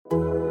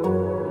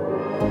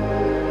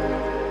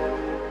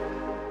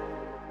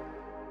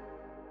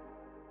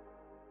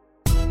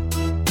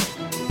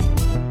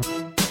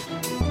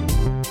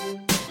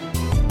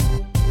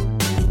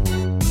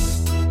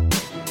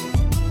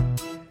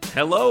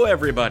Hello,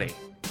 everybody.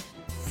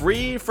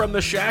 Free from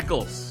the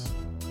shackles.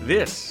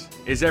 This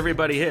is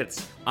Everybody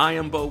Hits. I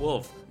am Bo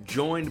Wolf,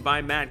 joined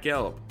by Matt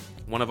Gelb,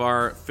 one of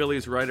our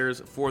Phillies writers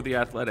for The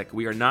Athletic.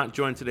 We are not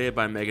joined today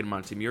by Megan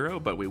Montemurro,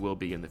 but we will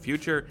be in the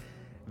future.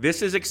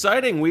 This is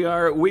exciting. We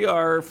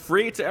are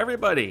free to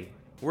everybody.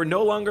 We're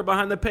no longer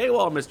behind the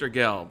paywall, Mr.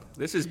 Gelb.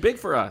 This is big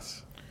for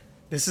us.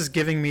 This is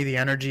giving me the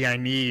energy I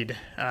need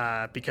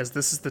because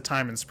this is the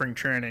time in spring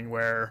training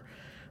where,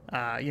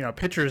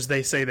 pitchers,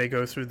 they say they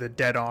go through the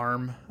dead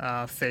arm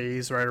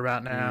phase right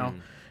about now.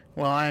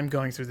 Well, I'm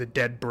going through the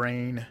dead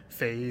brain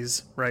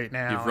phase right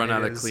now. You've run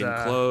out of clean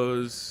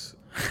clothes.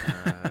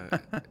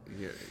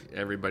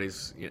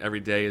 Every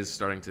day is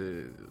starting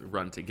to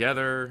run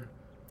together.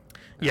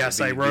 Yes,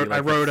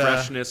 the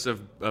freshness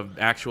of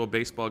actual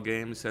baseball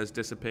games has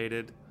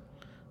dissipated.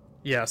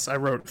 Yes, I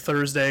wrote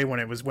Thursday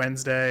when it was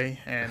Wednesday,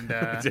 and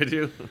did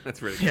you?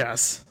 That's really good.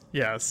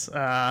 Yes.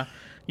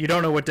 You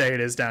don't know what day it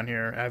is down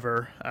here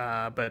ever,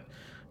 but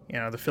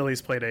the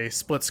Phillies played a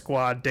split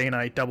squad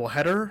day-night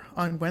doubleheader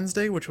on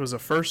Wednesday, which was a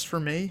first for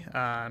me,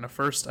 and a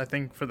first I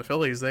think for the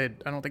Phillies. I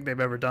don't think they've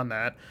ever done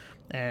that,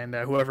 and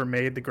whoever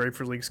made the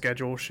Grapefruit League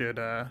schedule should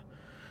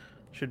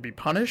be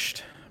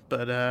punished.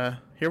 But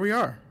here we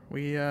are.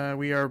 We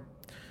are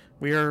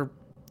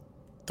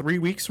 3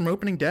 weeks from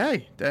opening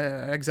day,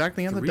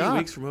 exactly on the dot. 3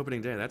 weeks from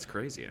opening day. That's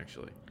crazy,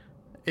 actually.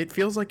 It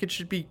feels like it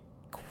should be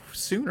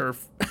sooner,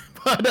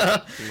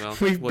 but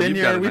we've been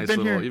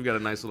here. You've got a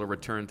nice little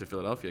return to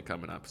Philadelphia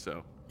coming up.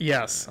 So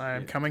yes,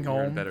 I'm coming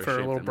home for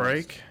a little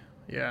break. Most.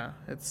 Yeah,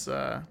 it's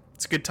a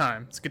good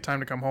time. It's a good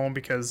time to come home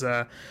because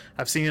I've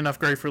seen enough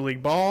Grapefruit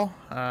League ball,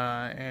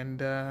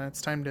 and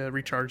it's time to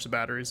recharge the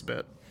batteries a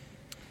bit.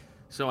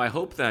 So I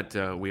hope that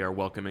we are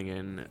welcoming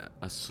in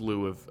a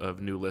slew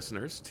of new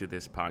listeners to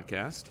this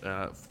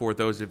podcast. For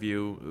those of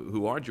you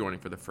who are joining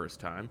for the first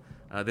time,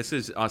 this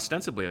is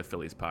ostensibly a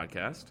Phillies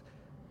podcast.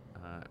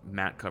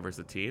 Matt covers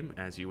the team,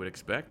 as you would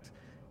expect,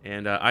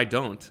 and I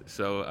don't.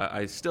 So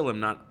I still am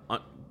not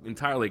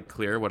entirely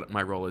clear what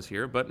my role is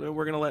here, but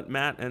we're going to let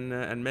Matt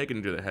and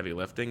Megan do the heavy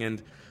lifting.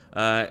 And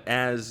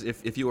as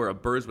if you are a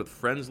Birds with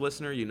Friends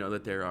listener, you know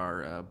that there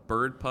are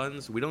bird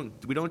puns. We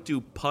don't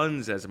do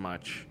puns as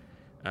much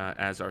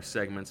as our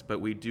segments, but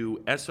we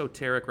do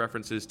esoteric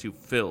references to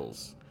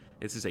Phils.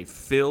 This is a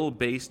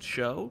Phil-based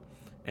show,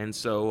 and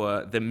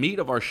so the meat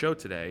of our show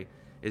today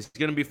is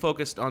going to be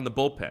focused on the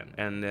bullpen,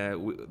 and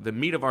the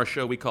meat of our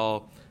show we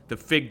call the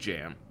Fig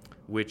Jam,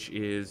 which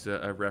is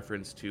a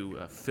reference to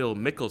Phil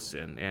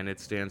Mickelson, and it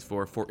stands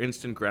for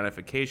instant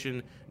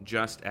gratification,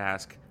 just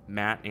ask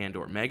Matt and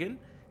or Megan.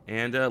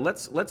 And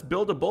let's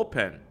build a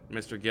bullpen,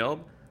 Mr.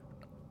 Gelb.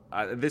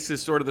 This is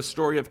sort of the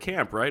story of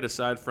camp, right?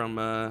 Aside from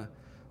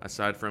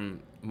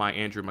my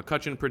Andrew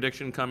McCutchen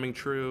prediction coming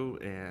true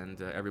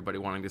and everybody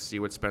wanting to see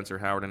what Spencer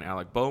Howard and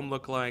Alec Boehm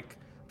look like,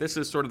 this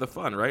is sort of the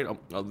fun, right?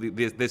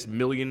 This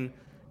million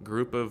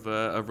group of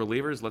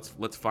relievers.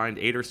 Let's find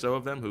 8 or so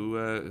of them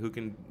who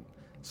can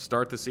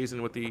start the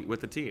season with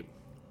the team.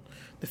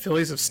 The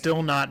Phillies have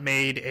still not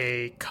made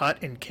a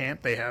cut in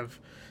camp. They have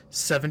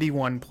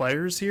 71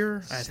 players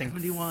here.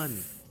 71. I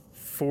think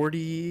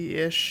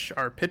 40-ish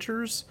are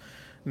pitchers.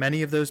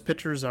 Many of those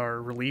pitchers are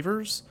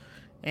relievers.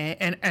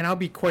 And I'll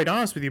be quite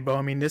honest with you, Bo.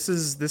 I mean, this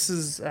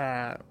is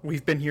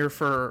we've been here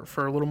for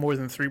a little more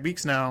than 3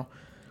 weeks now.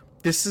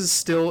 This is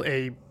still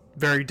a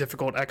very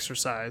difficult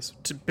exercise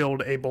to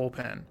build a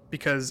bullpen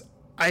because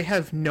I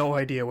have no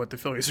idea what the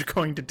Phillies are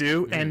going to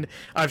do, and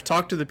I've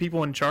talked to the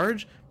people in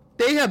charge.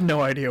 They have no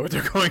idea what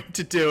they're going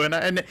to do,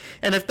 and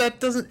if that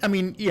doesn't, I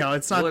mean,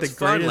 it's not the greatest.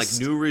 Fun, like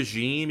new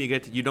regime.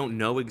 You don't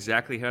know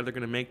exactly how they're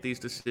going to make these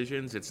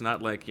decisions. It's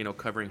not like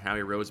covering Howie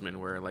Roseman,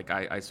 where like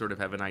I sort of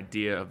have an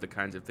idea of the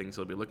kinds of things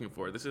he'll be looking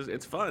for.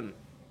 It's fun.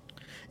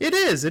 It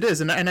is,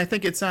 and I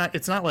think it's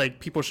not like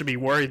people should be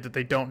worried that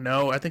they don't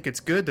know. I think it's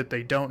good that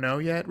they don't know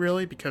yet,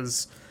 really,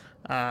 because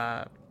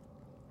there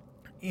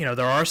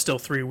are still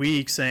 3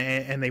 weeks,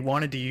 and they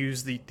wanted to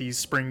use these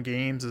spring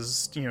games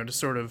as to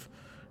sort of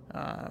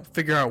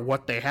figure out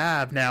what they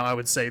have. Now, I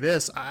would say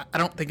this: I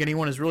don't think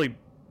anyone has really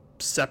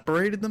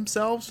separated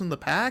themselves from the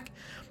pack.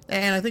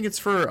 And I think it's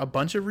for a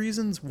bunch of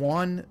reasons.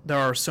 One, there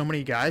are so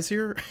many guys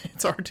here;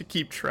 it's hard to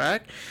keep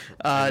track.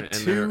 And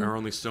two, there are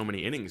only so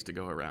many innings to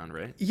go around,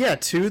 right? Yeah.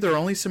 Two, there are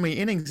only so many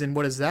innings, and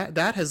what is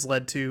that has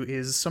led to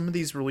is some of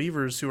these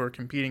relievers who are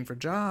competing for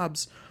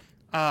jobs,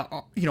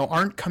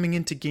 aren't coming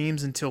into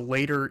games until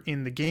later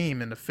in the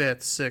game, in the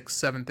 5th, 6th,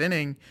 7th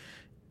inning,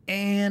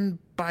 and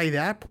by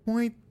that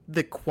point,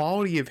 the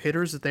quality of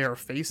hitters that they are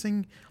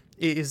facing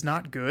is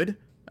not good.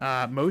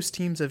 Most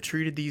teams have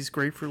treated these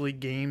Grapefruit League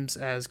games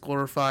as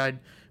glorified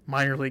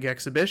minor league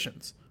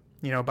exhibitions.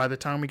 By the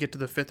time we get to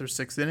the 5th or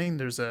 6th inning,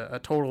 there's a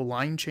total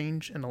line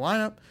change in the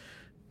lineup,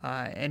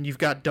 and you've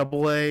got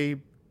AA,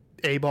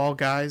 A-ball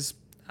guys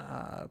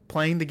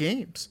playing the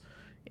games.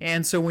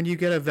 And so when you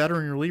get a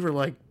veteran reliever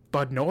like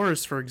Bud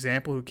Norris, for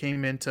example, who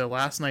came into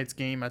last night's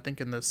game, I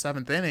think in the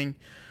 7th inning,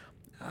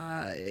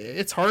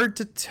 it's hard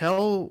to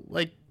tell,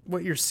 like,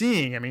 what you're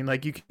seeing. I mean,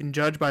 like you can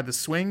judge by the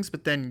swings,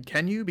 but then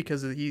can you?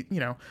 Because he,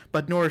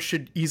 Bud Norris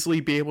should easily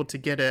be able to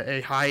get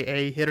a high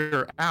A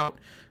hitter out,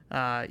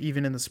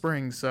 even in the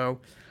spring. So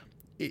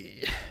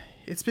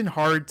it's been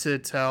hard to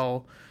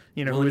tell,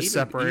 Well, who and is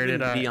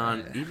separated.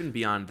 even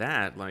beyond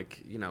that,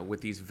 like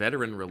with these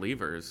veteran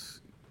relievers,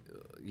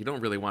 you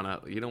don't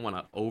want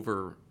to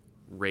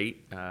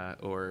overrate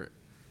or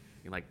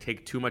like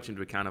take too much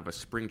into account of a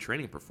spring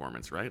training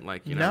performance, right?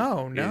 Like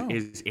No.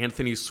 is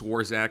Anthony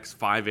Swarzak's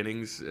 5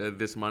 innings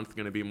this month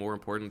going to be more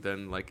important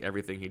than like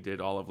everything he did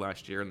all of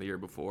last year and the year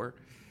before?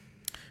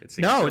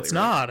 No, silly, it's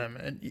right? not. I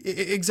mean,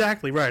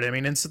 exactly right. I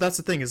mean, and so that's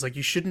the thing is like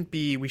we shouldn't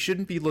be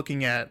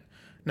looking at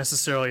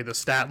necessarily the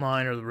stat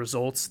line or the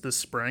results this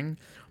spring.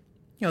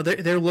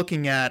 They're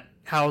looking at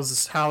how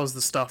is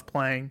the stuff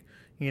playing.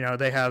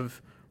 They have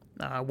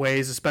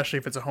ways, especially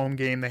if it's a home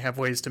game, they have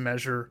ways to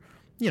measure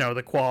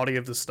the quality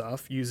of the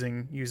stuff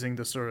using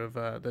the sort of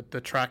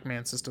the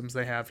TrackMan systems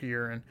they have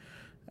here, and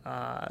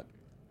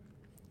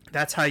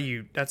that's how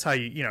you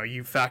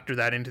you factor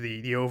that into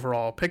the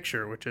overall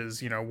picture, which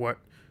is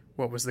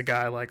what was the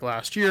guy like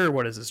last year?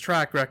 What is his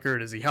track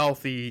record? Is he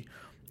healthy?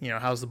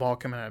 How's the ball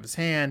coming out of his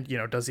hand?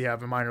 Does he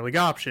have a minor league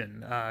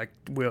option?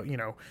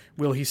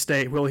 Will he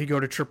stay? Will he go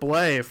to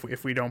AAA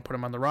if we don't put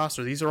him on the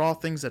roster? These are all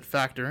things that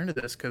factor into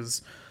this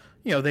because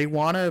they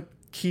want to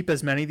keep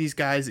as many of these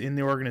guys in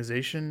the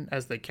organization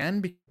as they can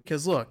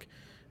because look,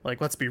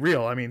 like let's be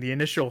real. I mean, the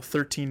initial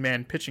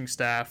 13-man pitching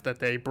staff that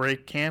they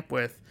break camp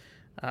with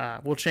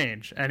will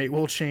change, and it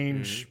will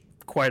change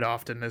quite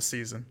often this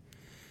season.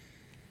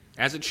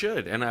 As it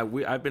should, and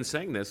I've been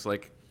saying this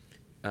like.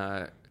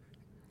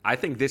 I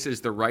think this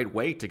is the right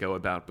way to go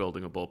about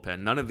building a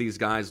bullpen. None of these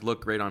guys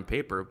look great on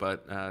paper,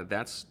 but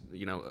that's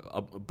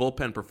a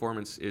bullpen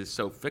performance is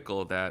so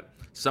fickle that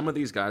some of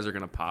these guys are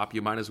going to pop.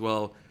 You might as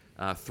well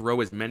throw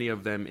as many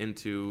of them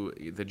into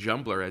the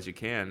jumbler as you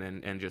can,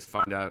 and just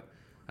find out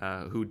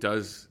who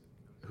does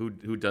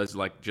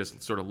like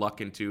just sort of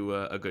luck into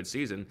a good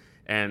season.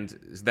 And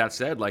that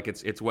said, like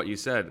it's what you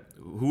said.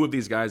 Who of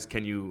these guys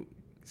can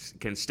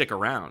stick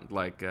around?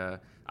 Like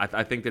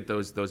I think that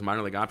those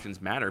minor league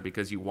options matter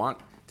because you want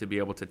to be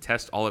able to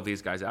test all of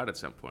these guys out at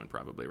some point,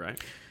 probably, right?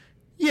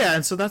 Yeah,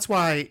 and so that's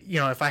why,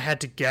 if I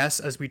had to guess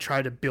as we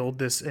try to build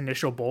this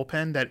initial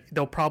bullpen, that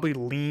they'll probably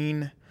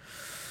lean,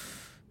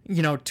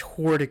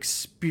 toward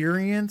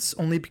experience,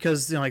 only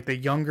because, like the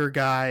younger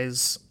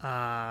guys,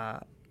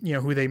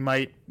 who they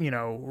might,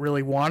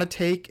 really want to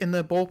take in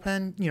the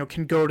bullpen,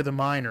 can go to the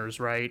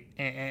minors, right?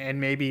 And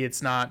maybe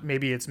it's May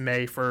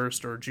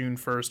 1st or June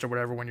 1st or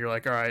whatever when you're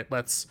like, all right,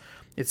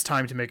 it's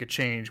time to make a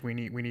change. We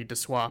need to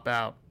swap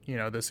out,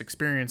 this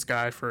experienced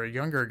guy for a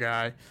younger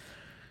guy.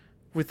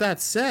 With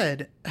that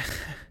said,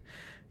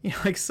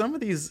 like some of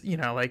these,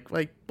 like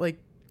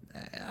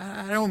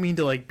I don't mean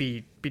to like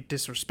be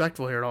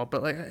disrespectful here at all,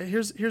 but like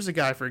here's a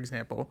guy, for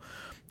example,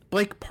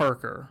 Blake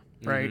Parker,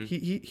 right?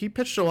 He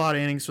pitched a lot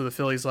of innings for the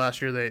Phillies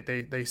last year.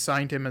 They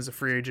signed him as a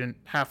free agent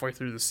halfway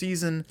through the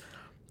season.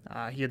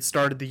 He had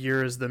started the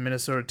year as the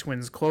Minnesota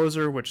Twins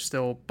closer, which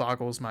still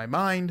boggles my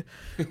mind.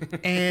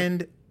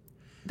 And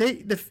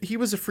he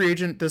was a free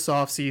agent this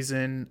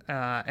offseason,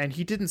 and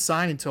he didn't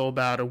sign until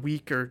about a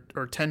week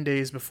or 10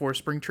 days before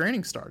spring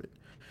training started.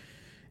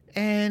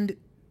 And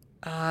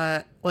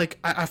like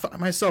I find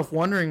myself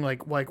wondering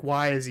like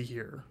why is he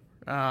here?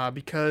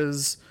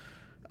 Because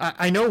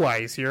I know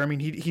why he's here. I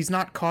mean, he's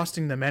not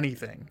costing them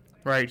anything,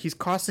 right? He's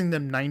costing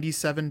them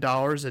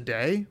 $97 a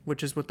day,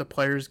 which is what the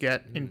players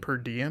get in per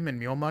diem and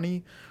meal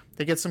money.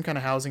 They get some kind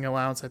of housing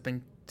allowance, I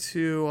think,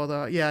 too.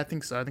 Although, yeah, I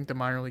think so. I think the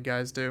minor league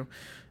guys do.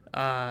 They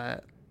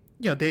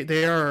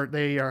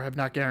have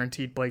not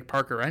guaranteed Blake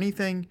Parker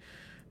anything,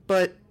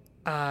 but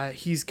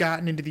he's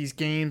gotten into these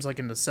games like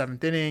in the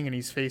 7th inning, and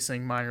he's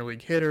facing minor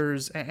league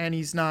hitters, and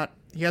he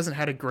hasn't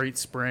had a great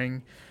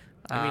spring.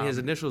 I mean, his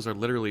initials are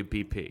literally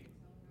BP.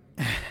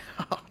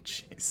 Oh,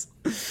 jeez.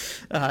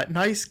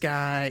 Nice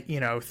guy,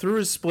 threw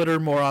his splitter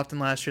more often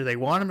last year. They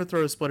want him to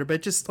throw a splitter,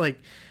 but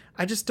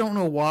I just don't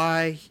know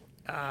why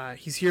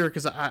he's here,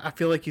 because I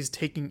feel like he's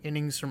taking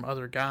innings from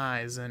other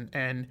guys,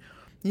 and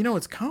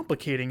it's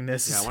complicating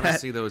this. Yeah, I want to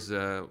see those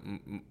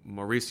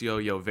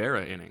Mauricio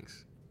Llovera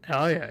innings.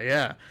 Oh,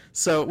 yeah.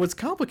 So what's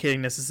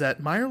complicating this is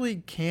that minor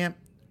league camp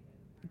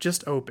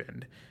just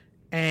opened,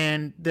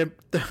 and the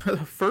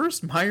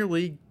first minor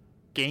league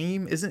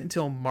game isn't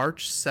until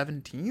March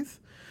 17th.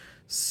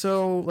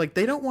 So, like,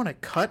 they don't want to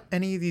cut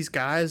any of these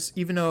guys,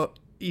 even though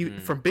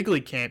from big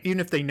league camp, even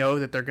if they know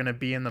that they're going to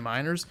be in the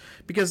minors,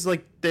 because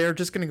like they're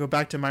just going to go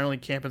back to minor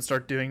league camp and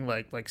start doing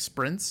like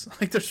sprints.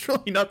 Like there's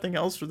really nothing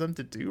else for them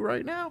to do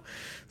right now.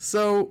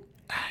 So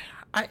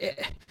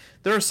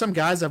there are some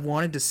guys I've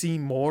wanted to see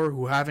more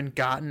who haven't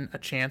gotten a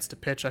chance to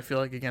pitch, I feel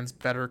like, against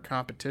better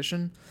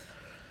competition.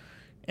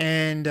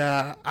 And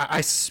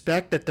I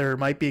suspect that there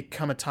might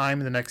become a time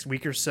in the next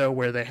week or so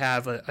where they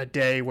have a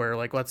day where,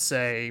 like, let's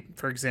say,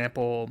 for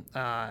example,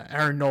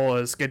 Aaron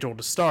Nola is scheduled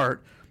to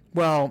start.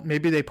 Well,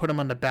 maybe they put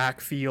him on the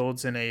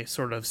backfields in a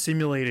sort of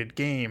simulated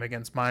game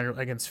against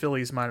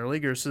Phillies minor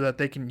leaguers, so that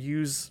they can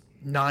use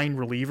 9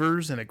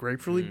 relievers in a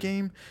Grapefruit League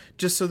game,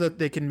 just so that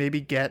they can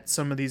maybe get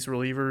some of these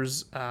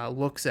relievers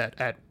looks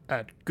at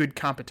good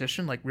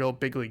competition, like real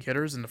big league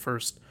hitters in the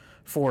first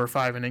 4 or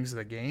 5 innings of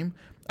the game.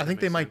 I think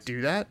they might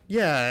do that.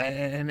 Yeah,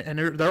 and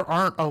there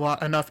aren't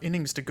enough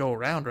innings to go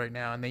around right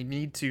now, and they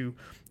need to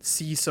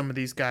see some of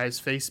these guys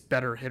face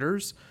better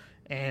hitters.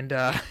 And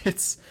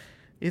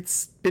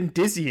it's been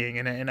dizzying,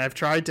 and I've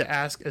tried to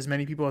ask as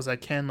many people as I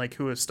can, like,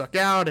 who has stuck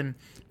out, and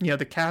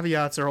the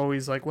caveats are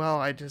always like, well,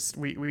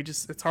 we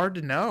just it's hard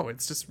to know.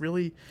 It's just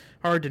really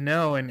hard to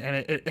know, and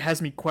it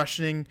has me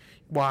questioning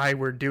why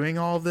we're doing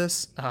all of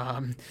this.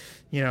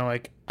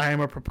 Like, I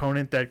am a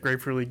proponent that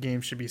Grapefruit League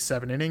games should be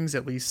 7 innings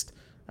at least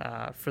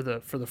for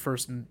the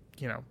first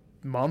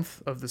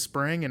month of the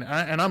spring, and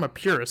I'm a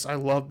purist. I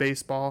love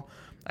baseball.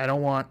 I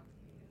don't want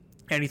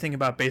anything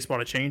about baseball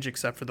to change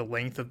except for the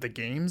length of the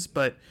games,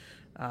 but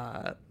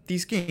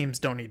these games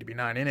don't need to be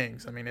 9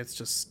 innings. I mean,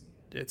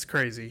 it's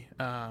crazy.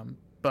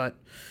 But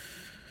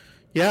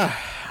yeah,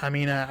 I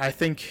mean, I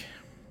think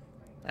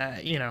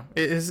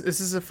this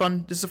is a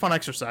fun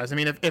exercise. I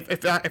mean,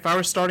 if I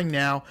were starting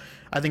now,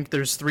 I think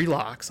there's 3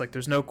 locks. Like,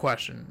 there's no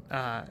question.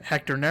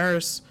 Hector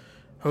Neris,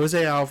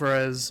 Jose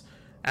Alvarez,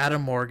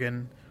 Adam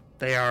Morgan.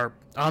 They are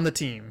on the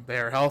team. They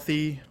are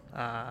healthy.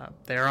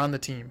 They are on the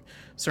team.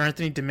 Sir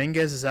Anthony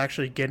Dominguez is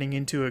actually getting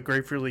into a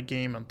Grapefruit League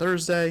game on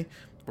Thursday.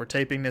 We're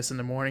taping this in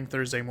the morning,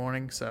 Thursday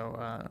morning,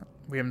 so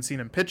we haven't seen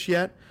him pitch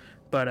yet.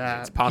 But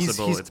it's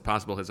possible. It's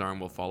possible his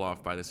arm will fall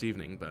off by this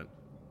evening, but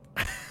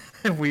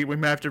we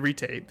might have to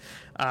retape.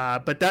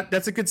 But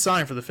that's a good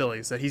sign for the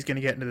Phillies that he's going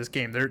to get into this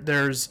game.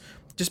 There's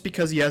just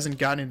because he hasn't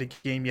gotten into the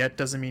game yet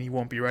doesn't mean he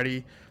won't be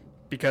ready.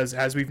 Because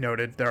as we've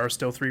noted, there are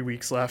still 3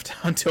 weeks left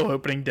until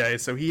opening day,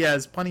 so he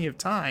has plenty of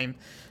time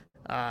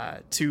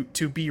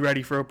to be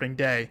ready for opening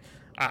day.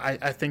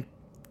 I think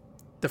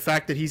the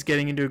fact that he's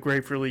getting into a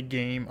Grapefruit League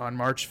game on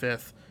March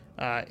 5th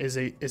is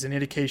an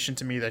indication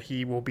to me that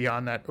he will be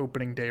on that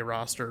opening day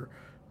roster,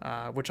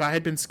 which I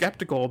had been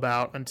skeptical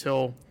about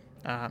until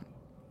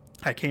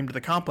I came to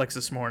the complex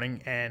this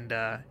morning and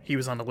he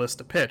was on the list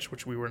to pitch,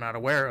 which we were not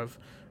aware of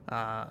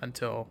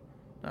until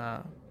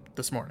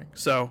this morning.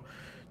 So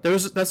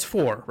that's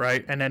 4,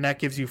 right? And then that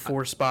gives you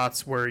 4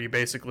 spots where you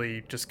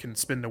basically just can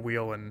spin the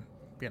wheel and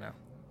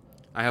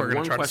I have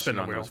one question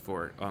on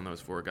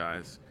those 4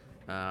 guys,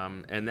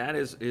 and that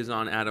is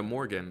on Adam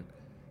Morgan.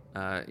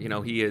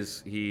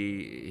 His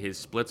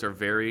splits are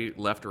very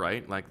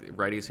left-right. Like,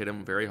 righties hit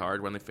him very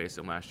hard when they faced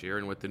him last year.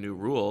 And with the new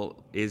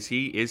rule, is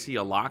he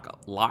a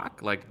lock?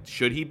 Like,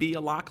 should he be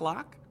a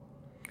lock?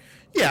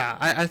 Yeah,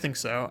 I think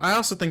so. I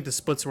also think the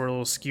splits were a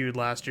little skewed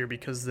last year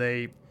because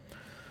they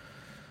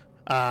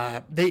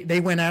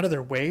went out of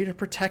their way to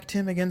protect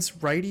him against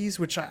righties,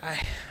 which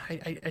I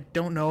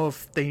don't know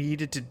if they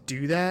needed to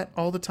do that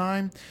all the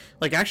time.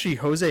 Like, actually,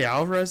 Jose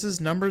Alvarez's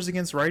numbers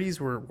against righties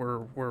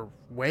were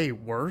way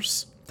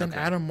worse than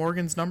Adam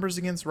Morgan's numbers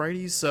against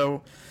righties.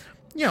 So,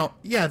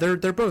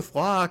 they're both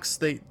locks.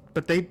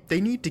 But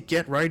they need to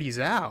get righties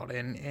out,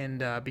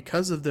 and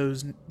because of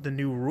the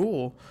new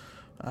rule,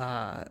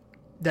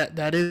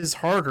 that is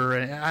harder.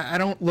 And I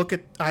don't look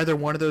at either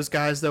one of those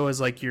guys though as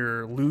like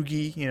your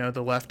loogie,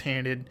 the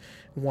left-handed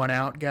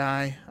one-out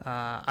guy.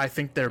 I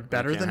think they're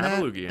better than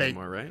that. You can't have a loogie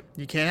anymore, right?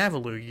 You can't have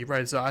a loogie,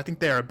 right? So I think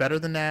they are better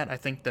than that. I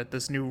think that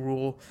this new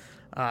rule,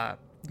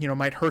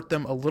 might hurt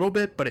them a little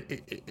bit, but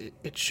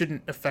it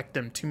shouldn't affect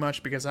them too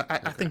much because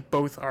I think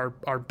both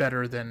are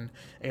better than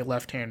a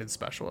left-handed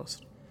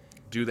specialist.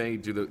 Do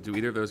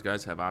either of those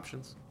guys have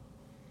options?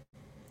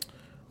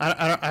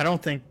 I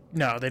don't think.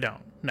 No, they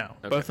don't. No,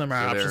 okay. Both of them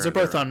are options. They're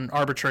both on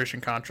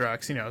arbitration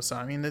contracts, So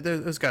I mean,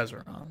 those guys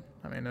are on.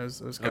 I mean, those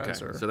guys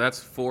are. So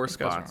that's 4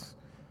 spots.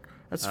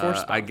 That's 4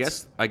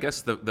 spots. I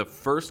guess the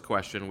first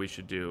question we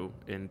should do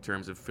in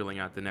terms of filling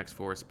out the next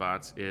 4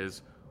 spots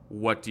is,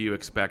 what do you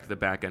expect the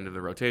back end of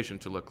the rotation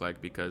to look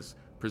like? Because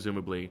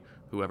presumably,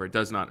 whoever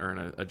does not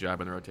earn a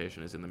job in the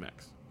rotation is in the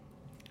mix.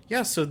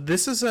 Yeah. So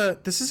this is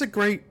a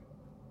great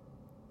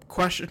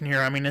question here.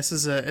 I mean, this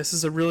is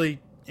a really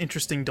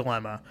interesting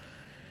dilemma.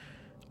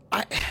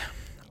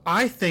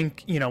 I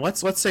think,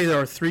 let's say there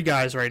are 3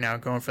 guys right now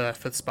going for that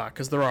 5th spot,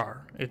 because there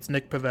are. It's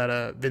Nick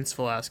Pivetta, Vince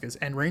Velasquez,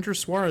 and Ranger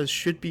Suarez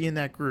should be in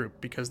that group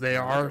because they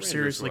are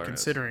seriously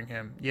considering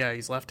him. Yeah,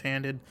 he's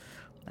left-handed.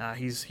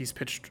 He's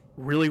pitched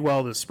really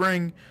well this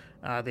spring.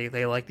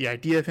 They like the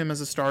idea of him as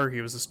a starter.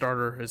 He was a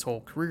starter his whole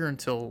career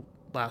until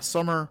last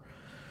summer.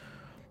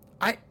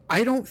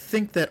 I don't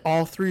think that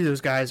all 3 of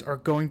those guys are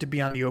going to be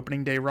on the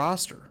opening day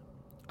roster.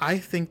 I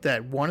think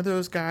that one of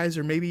those guys,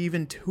 or maybe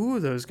even 2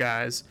 of those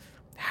guys,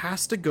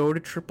 has to go to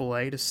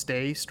AAA to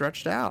stay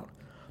stretched out.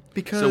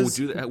 Because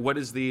what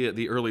is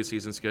the early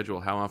season schedule?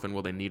 How often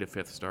will they need a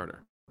 5th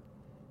starter?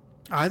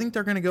 I think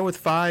they're going to go with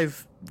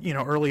 5,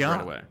 early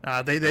on. Right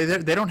away.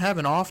 They don't have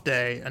an off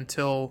day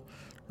until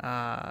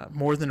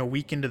more than a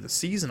week into the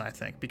season, I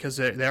think, because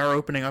they are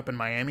opening up in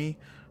Miami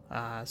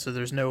So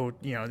there's no,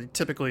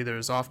 typically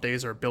there's off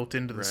days are built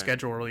into the Right.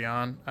 schedule early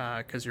on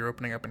because you're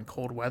opening up in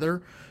cold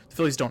weather. The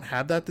Phillies don't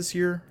have that this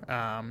year.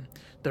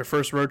 Their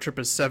first road trip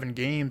is 7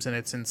 games and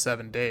it's in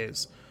 7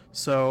 days.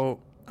 So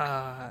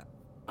I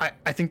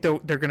think they're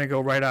going to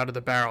go right out of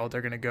the barrel.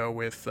 They're going to go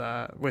with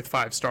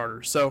 5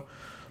 starters. So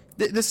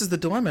this is the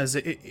dilemma: is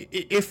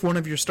if one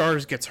of your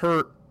starters gets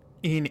hurt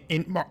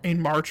in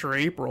March or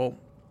April,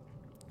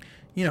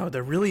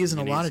 there really isn't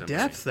a lot of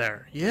depth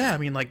there. Yeah, I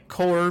mean, like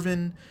Cole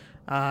Irvin,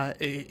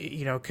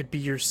 could be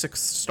your 6th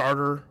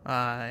starter,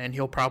 and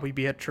he'll probably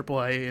be at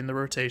AAA in the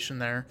rotation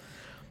there.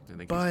 I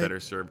think he's better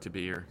served to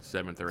be your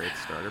 7th or 8th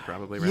starter,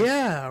 probably, right?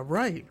 Yeah,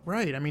 right.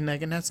 I mean,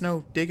 like, and that's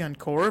no dig on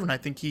Cole Irvin. I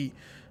think he,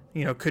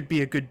 could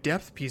be a good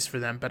depth piece for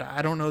them, but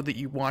I don't know that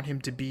you want him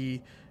to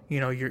be,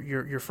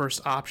 your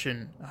first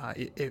option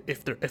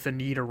if a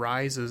need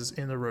arises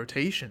in the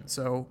rotation.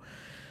 So,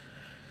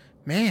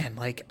 man,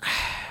 like,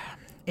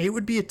 it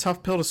would be a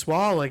tough pill to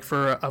swallow, like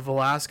for a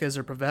Velasquez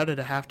or Pivetta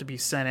to have to be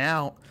sent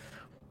out.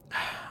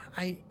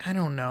 I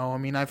don't know. I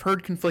mean, I've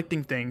heard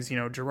conflicting things.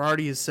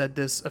 Girardi has said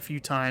this a few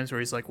times where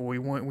he's like, well,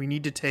 we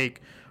need to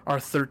take our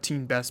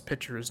 13 best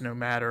pitchers, no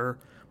matter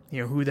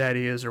who that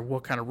is or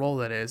what kind of role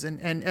that is.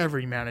 And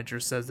every manager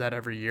says that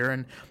every year,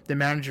 and the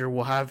manager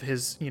will have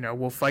his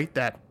will fight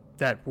that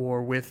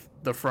war with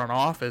the front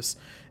office,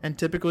 and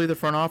typically the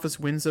front office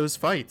wins those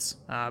fights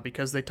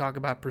because they talk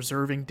about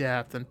preserving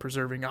depth and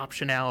preserving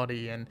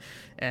optionality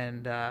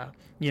and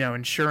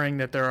ensuring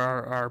that there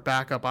are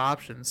backup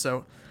options.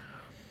 So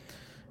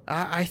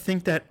I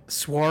think that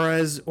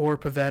Suarez or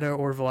Pivetta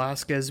or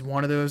Velasquez,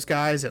 one of those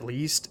guys at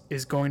least,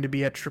 is going to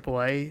be at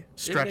AAA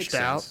stretched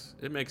out.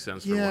 It makes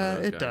sense for one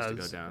of those guys to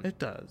go down. It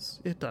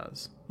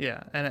does.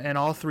 Yeah, and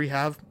all 3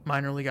 have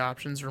minor league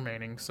options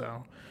remaining.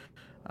 So,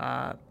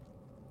 I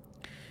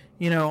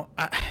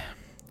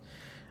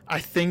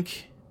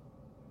think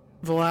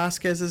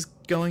Velasquez is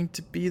going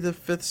to be the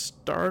 5th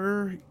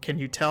starter. Can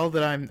you tell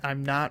that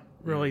I'm not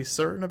really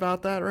certain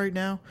about that right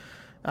now?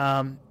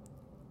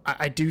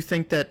 I do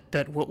think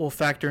that what will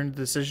factor into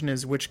the decision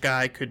is which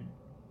guy could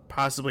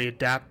possibly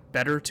adapt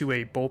better to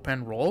a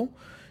bullpen role.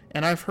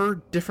 And I've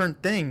heard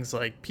different things.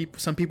 Like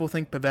some people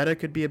think Pivetta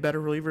could be a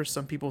better reliever.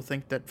 Some people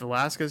think that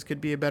Velasquez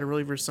could be a better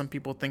reliever. Some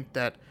people think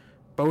that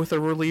both are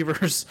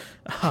relievers.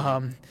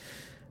 Well,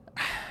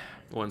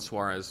 and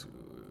Suarez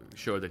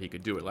showed that he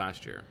could do it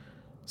last year.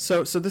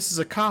 So this is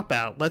a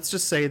cop-out. Let's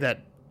just say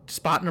that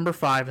spot number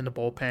 5 in the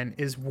bullpen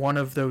is one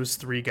of those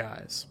 3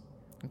 guys.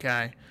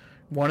 Okay?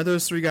 One of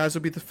those 3 guys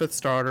will be the 5th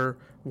starter.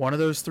 One of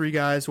those 3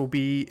 guys will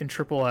be in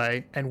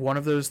AAA, and one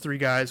of those 3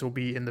 guys will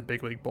be in the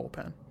big league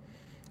bullpen.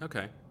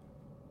 Okay,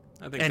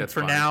 I think. And that's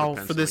for fine now,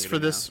 for these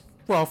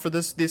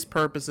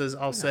purposes,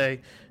 I'll say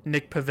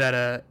Nick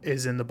Pivetta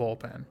is in the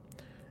bullpen,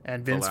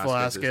 and Vince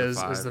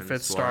Velasquez is the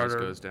 5th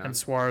starter, and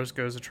Suarez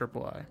goes to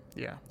AAA.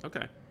 Yeah.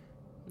 Okay,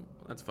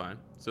 that's fine.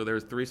 So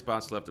there's 3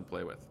 spots left to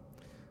play with.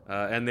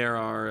 And there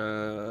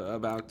are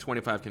about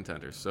 25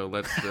 contenders. So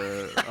let's.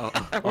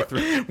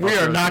 We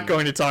are not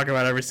going to talk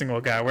about every single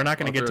guy. We're not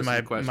going to get to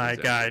my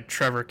guy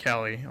Trevor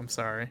Kelly. I'm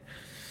sorry.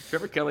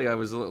 Trevor Kelly,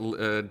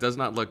 does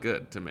not look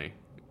good to me,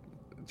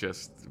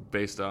 just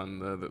based on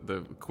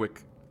the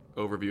quick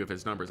overview of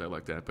his numbers I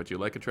looked at. But you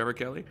like a Trevor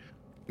Kelly?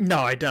 No,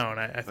 I don't.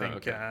 I think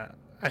okay.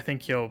 I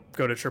think he'll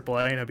go to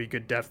AAA and he'll be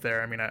good depth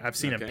there. I mean, I've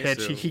seen him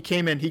pitch. So he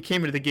came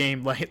into the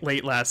game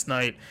late last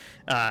night,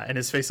 and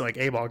is facing like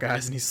A-ball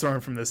guys, and he's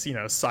throwing from this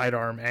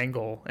sidearm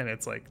angle, and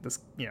it's like this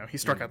he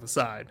struck out the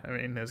side. I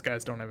mean, those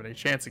guys don't have any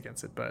chance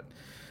against it, but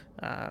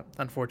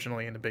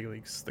unfortunately, in the big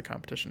leagues, the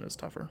competition is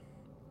tougher.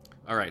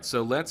 All right,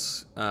 so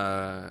let's.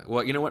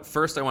 Well, you know what?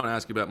 First, I want to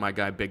ask you about my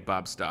guy, Big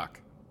Bob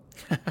Stock.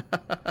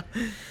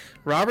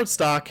 Robert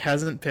Stock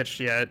hasn't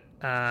pitched yet.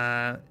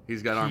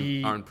 He's got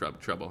arm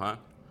trouble, huh?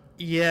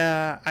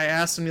 Yeah, I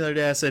asked him the other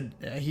day. I said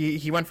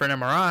he went for an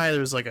MRI.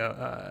 There was like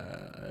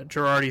a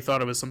Girardi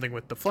thought it was something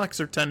with the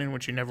flexor tendon,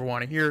 which you never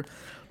want to hear.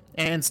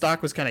 And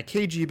Stock was kind of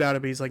cagey about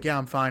it, but he's like, "Yeah,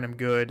 I'm fine. I'm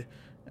good."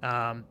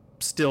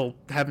 Still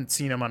haven't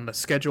seen him on the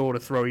schedule to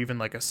throw even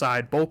like a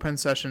side bullpen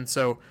session.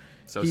 So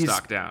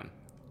Stock down.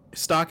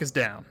 Stock is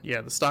down.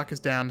 Yeah, the stock is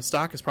down. The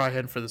stock is probably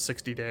heading for the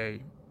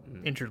 60-day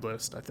injured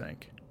list, I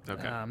think.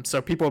 Okay.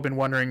 So people have been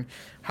wondering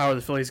how are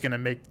the Phillies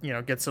going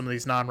to get some of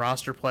these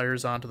non-roster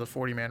players onto the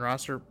 40-man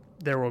roster.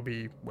 There will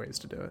be ways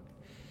to do it.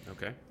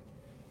 Okay.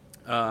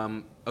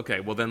 Okay.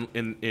 Well, then,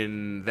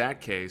 in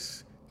that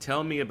case,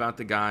 tell me about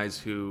the guys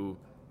who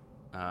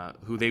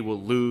they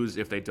will lose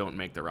if they don't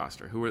make the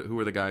roster. Who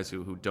are the guys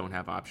who don't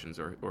have options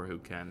or who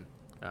can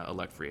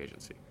elect free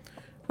agency?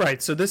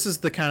 Right. So this is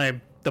the kind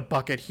of the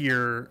bucket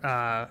here.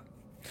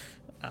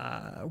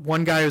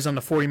 One guy who's on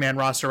the 40-man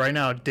roster right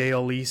now,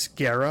 Deolis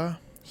Guerra.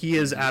 He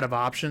is out of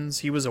options.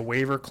 He was a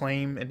waiver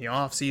claim in the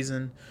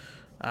offseason.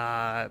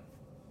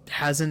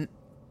 Hasn't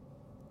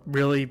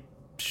really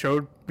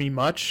showed me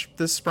much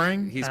this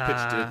spring. He's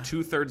pitched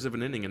 2/3 of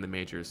an inning in the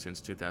majors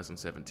since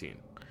 2017.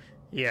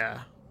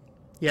 Yeah.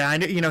 I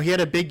know, he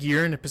had a big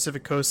year in the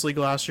Pacific Coast League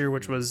last year,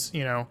 which was,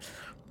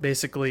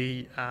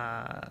 basically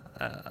an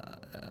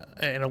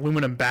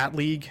aluminum bat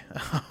league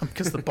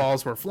because the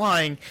balls were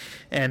flying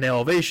and the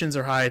elevations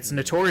are high. It's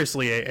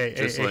notoriously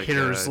a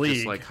hitter's league.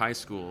 Just like high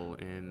school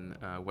in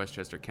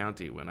Westchester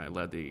County when I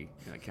led the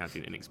county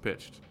in innings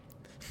pitched.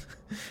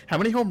 How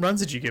many home runs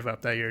did you give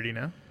up that year? Do you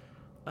know?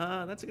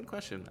 That's a good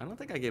question. I don't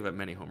think I gave up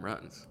many home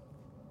runs.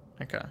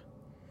 Okay.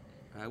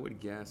 I would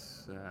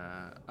guess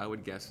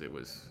it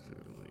was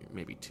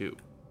maybe 2.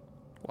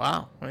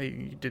 Wow. Well,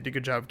 you did a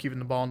good job of keeping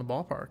the ball in the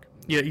ballpark.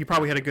 Yeah, you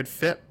probably had a good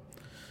FIP.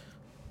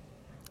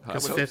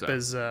 Because FIP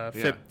is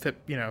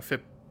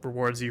FIP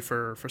rewards you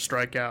for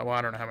strikeout. Well,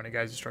 I don't know how many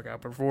guys you struck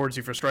out, but rewards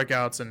you for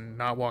strikeouts and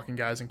not walking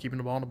guys and keeping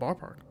the ball in the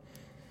ballpark.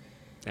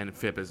 And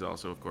FIP is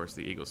also, of course,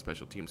 the Eagles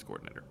special teams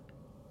coordinator.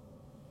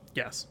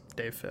 Yes,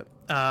 Dave FIP.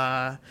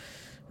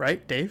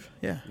 Right, Dave?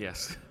 Yeah.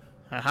 Yes.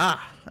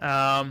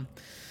 Aha.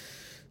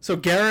 So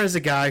Guerra is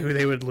a guy who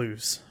they would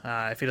lose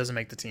if he doesn't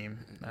make the team.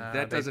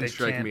 That doesn't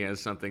strike me as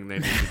something they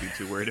need to be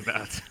too worried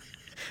about.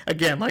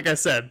 Again, like I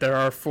said, there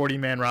are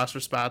 40-man roster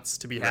spots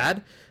to be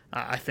had.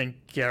 I think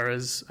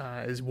Guerra's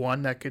is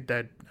one that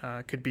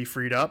could be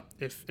freed up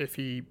if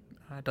he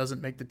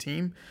doesn't make the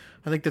team.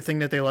 I think the thing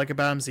that they like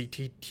about him is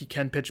he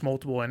can pitch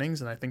multiple innings,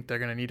 and I think they're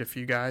going to need a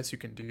few guys who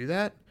can do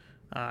that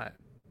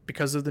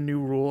because of the new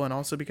rule, and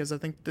also because I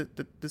think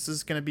that this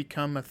is going to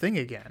become a thing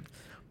again.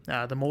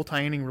 The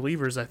multi-inning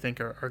relievers, I think,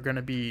 are going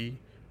to be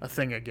a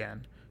thing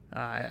again,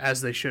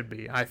 as they should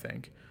be, I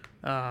think.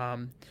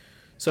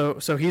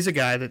 So he's a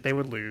guy that they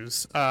would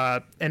lose.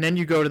 And then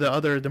you go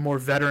to the more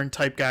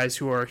veteran-type guys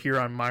who are here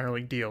on minor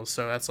league deals.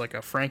 So that's like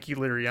a Frankie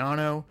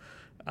Liriano.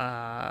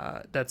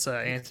 That's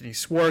Anthony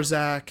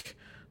Swarzak,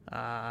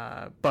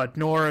 Bud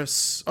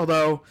Norris.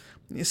 Although,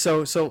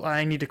 so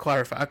I need to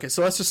clarify. Okay,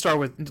 so let's just start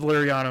with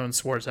Liriano and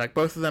Swarzak.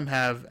 Both of them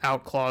have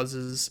out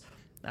clauses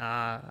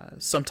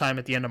sometime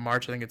at the end of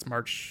March. I think it's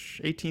March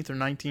 18th or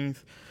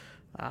 19th.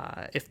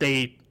 If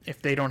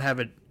they don't have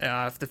it,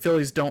 if the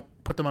Phillies don't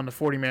put them on the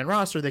 40-man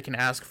roster, they can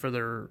ask for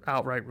their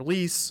outright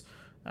release.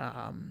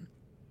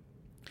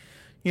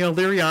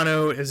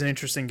 Liriano is an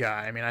interesting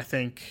guy. I mean, I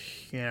think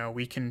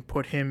we can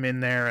put him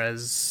in there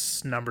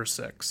as number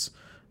 6.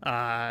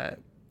 Last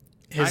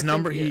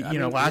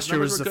year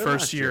was the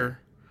first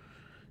year.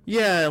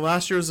 Yeah,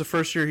 last year was the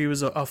first year he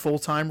was a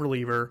full-time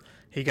reliever.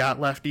 He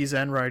got lefties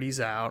and righties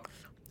out.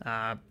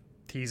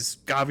 He's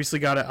obviously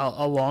got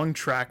a long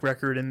track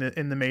record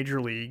in the major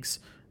leagues.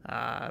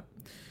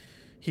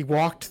 He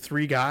walked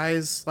 3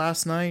 guys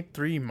last night,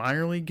 3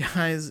 minor league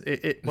guys.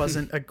 It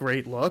wasn't a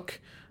great look.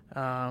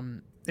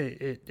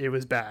 It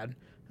was bad.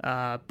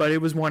 But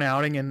it was one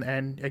outing,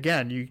 and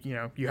again,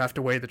 you have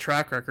to weigh the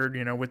track record,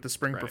 with the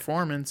spring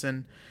performance,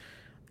 and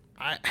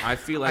I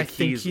feel like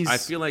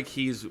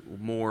he's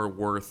more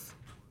worth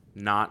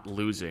not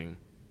losing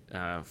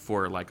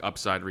for like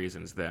upside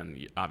reasons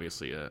than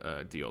obviously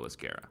a Adolis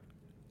Guerra.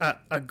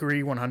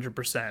 Agree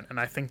 100%, and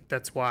I think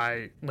that's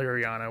why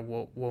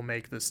Liriano will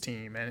make this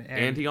team.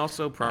 And he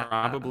also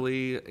to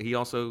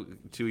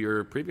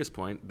your previous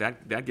point,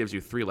 that gives you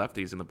 3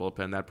 lefties in the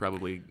bullpen. That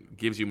probably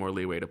gives you more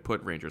leeway to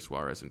put Ranger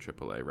Suarez in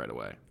AAA right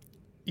away.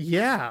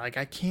 Yeah, like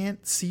I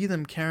can't see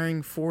them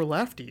carrying 4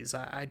 lefties.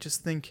 I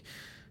just think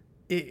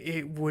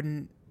it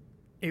wouldn't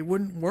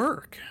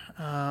work.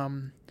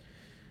 3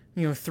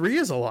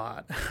 is a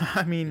lot.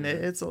 I mean,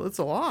 it's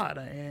a lot,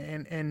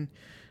 and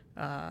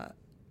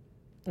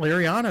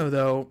Liriano,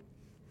 though,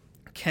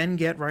 can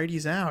get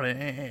righties out.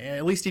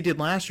 At least he did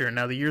last year.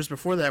 Now, the years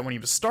before that, when he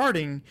was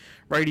starting,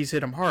 righties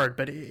hit him hard.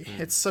 But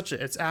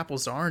it's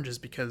apples to oranges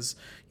because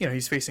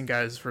he's facing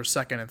guys for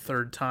second and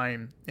third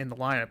time in the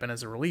lineup, and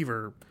as a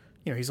reliever,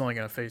 he's only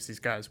going to face these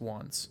guys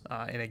once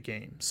in a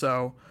game.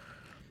 So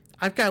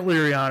I've got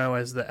Liriano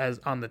as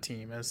on the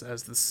team as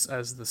the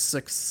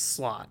 6th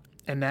slot,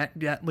 and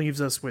that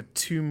leaves us with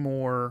two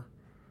more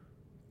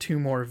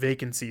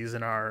vacancies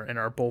in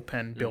our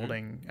bullpen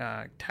building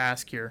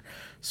task here.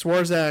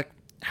 Swarzak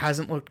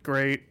hasn't looked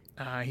great.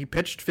 He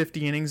pitched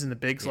 50 innings in the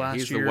bigs last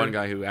year. He's the one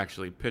guy who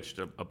actually pitched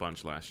a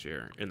bunch last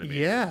year in the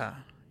majors.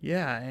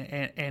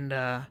 And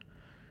I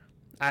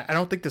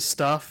don't think the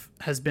stuff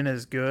has been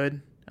as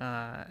good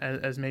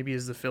as maybe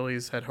as the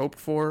Phillies had hoped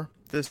for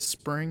this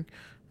spring.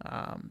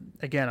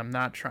 Again,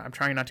 I'm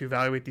trying not to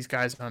evaluate these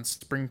guys on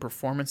spring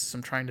performances.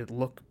 I'm trying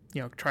to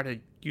try to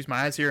use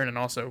my eyes here and then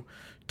also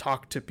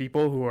talk to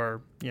people who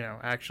are,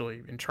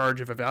 actually in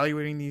charge of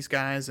evaluating these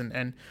guys.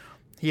 And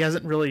he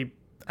hasn't really,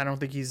 I don't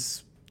think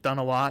he's done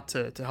a lot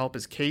to help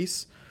his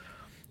case.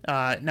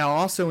 Now,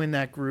 also in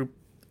that group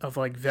of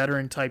like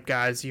veteran type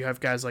guys, you have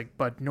guys like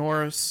Bud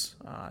Norris,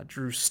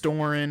 Drew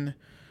Storen,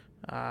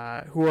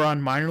 who are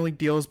on minor league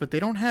deals, but they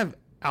don't have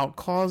out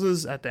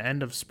clauses at the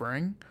end of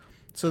spring.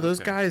 So those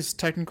guys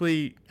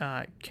technically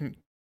can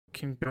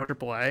go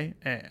AAA,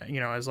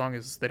 as long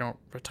as they don't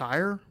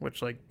retire,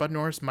 which like Bud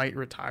Norris might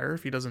retire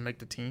if he doesn't make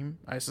the team,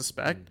 I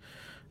suspect.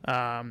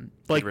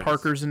 Blake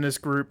Parker's in this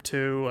group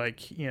too. Like,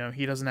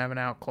 he doesn't have an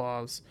out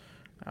clause.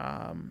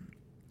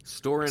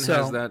 Storin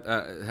So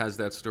has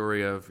that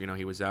story of, you know,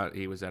 he was out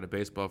of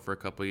baseball for a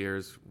couple of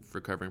years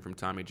recovering from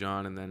Tommy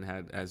John, and then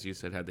had, as you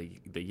said, had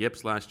the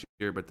yips last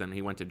year, but then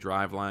he went to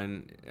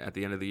Driveline at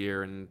the end of the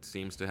year and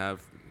seems to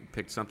have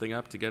picked something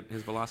up to get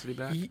his velocity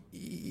back.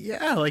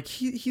 yeah, like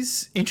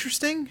he's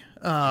interesting.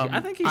 I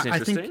think he's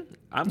interesting.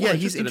 I'm more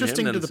he's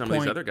interesting in him to than the some point.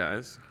 of these other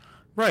guys.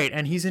 Right,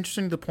 and he's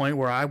interesting to the point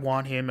where I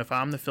want him. If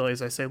I'm the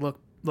Phillies, I say,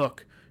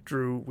 look,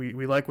 Drew,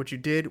 we like what you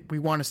did. We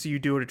want to see you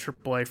do it at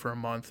AAA for a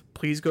month.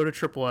 Please go to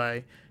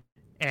AAA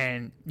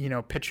and, you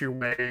know, pitch your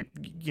way.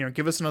 You know,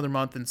 give us another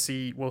month and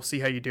we'll see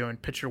how you do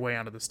and pitch your way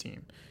onto this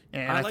team.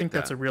 And I think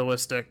that's a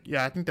realistic.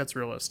 Yeah, I think that's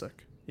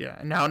realistic. Yeah.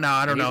 Now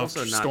I don't know if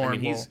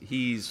Storm will.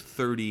 He's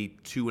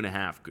 32 and a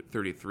half,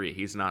 33.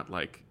 He's not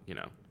like, you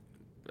know,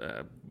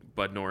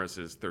 Bud Norris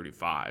is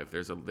 35.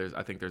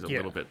 I think there's a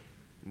little bit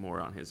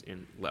more on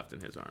left in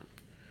his arm.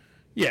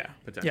 Yeah,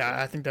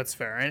 I think that's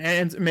fair.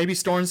 And maybe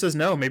Storm says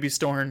no. Maybe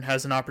Storm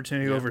has an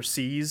opportunity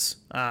overseas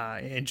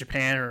in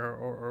Japan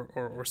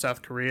or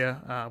South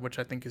Korea, which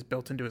I think is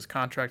built into his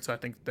contract. So I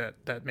think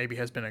that maybe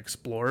has been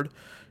explored.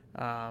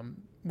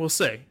 We'll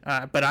see.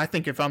 But I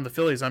think if I'm the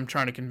Phillies, I'm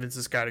trying to convince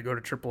this guy to go to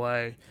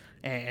AAA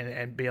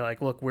and be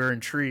like, look, we're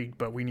intrigued,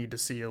 but we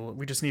just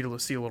need to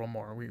see a little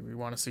more. We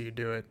want to see you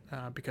do it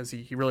because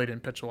he really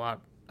didn't pitch a lot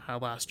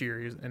last year.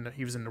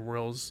 He was in the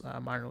Royals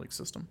minor league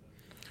system.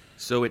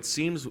 So it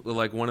seems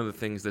like one of the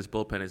things this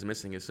bullpen is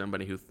missing is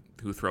somebody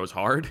who throws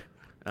hard.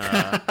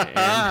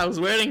 I was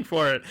waiting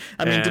for it.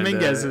 I mean,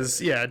 Dominguez is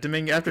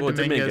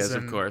Dominguez,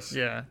 of course.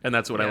 Yeah, and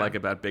that's what I like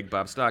about Big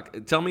Bob Stock.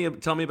 Tell me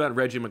about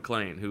Reggie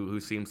McClain, who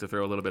seems to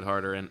throw a little bit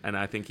harder, and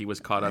I think he was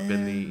caught up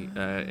in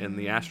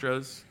the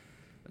Astros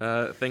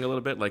thing a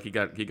little bit. Like he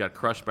got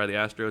crushed by the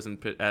Astros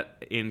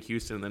in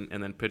Houston,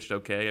 and then pitched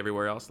okay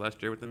everywhere else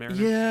last year with the Mariners.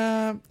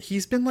 Yeah,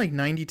 he's been like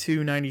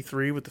 92,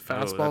 93 with the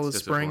fastball this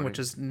spring, which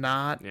is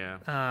not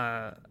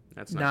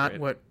that's not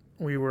what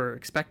we were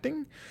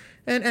expecting.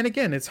 And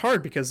again, it's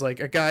hard because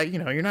like a guy, you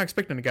know, you're not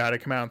expecting a guy to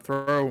come out and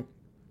throw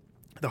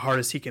the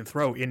hardest he can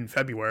throw in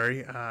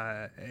February.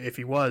 If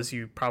he was,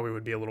 you probably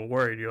would be a little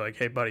worried. You're like,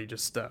 hey, buddy,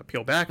 just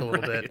peel back a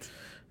little bit.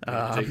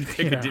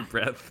 Take a deep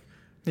breath.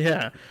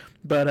 Yeah,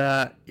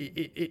 but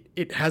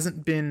it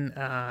hasn't been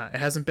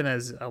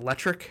as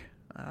electric,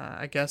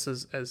 I guess,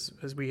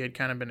 as we had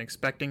kind of been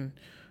expecting,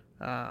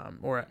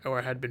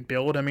 or had been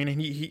billed. I mean,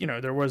 he you know,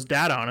 there was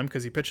data on him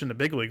because he pitched in the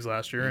big leagues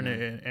last year,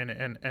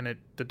 and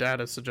the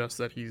data suggests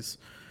that he's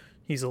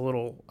a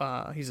little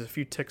he's a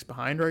few ticks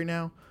behind right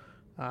now.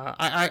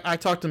 I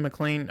talked to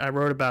McClain. I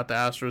wrote about the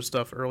Astros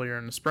stuff earlier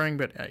in the spring,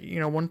 but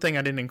you know, one thing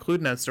I didn't include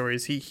in that story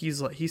is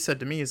he said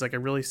to me, he's like, I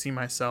really see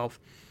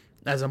myself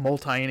as a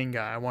multi-inning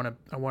guy. I want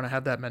to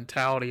have that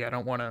mentality. I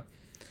don't want to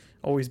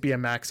always be a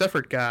max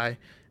effort guy.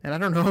 And I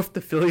don't know if the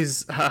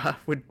Phillies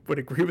would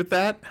agree with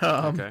that.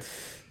 Okay.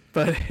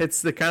 But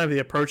it's the kind of the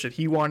approach that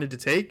he wanted to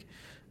take.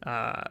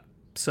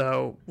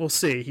 So we'll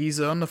see. He's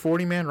on the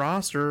 40-man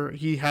roster.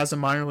 He has a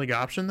minor league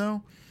option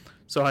though.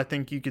 So I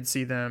think you could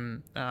see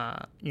them,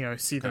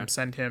 them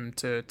send him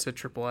to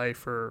AAA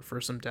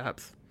for some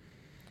depth.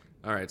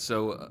 All right.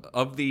 So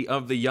of the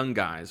young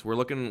guys, we're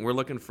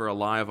looking for a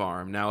live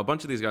arm. Now a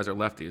bunch of these guys are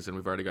lefties, and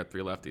we've already got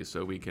 3 lefties,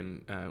 so we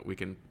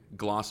can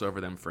gloss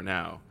over them for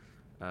now.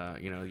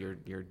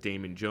 Your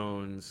Damon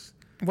Jones.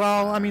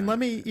 Well, I mean,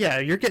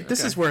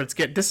 This is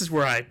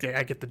where I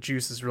get the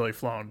juices really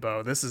flowing,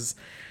 Bo. This is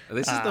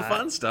the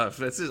fun stuff.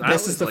 This is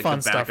the like fun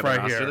the stuff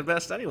right here. The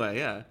best anyway,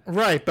 yeah.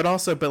 Right, but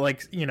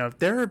like, you know,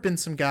 there have been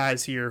some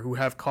guys here who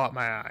have caught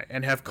my eye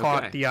and have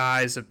caught the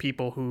eyes of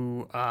people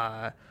who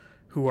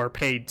are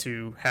paid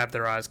to have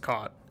their eyes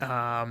caught.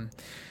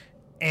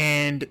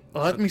 And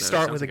let me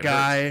start with a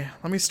guy.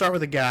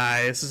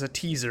 This is a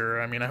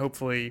teaser. I mean,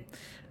 hopefully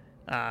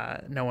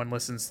no one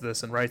listens to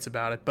this and writes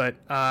about it,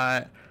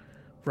 but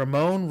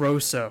Ramon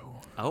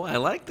Rosso. Oh, I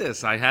like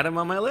this. I had him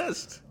on my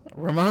list.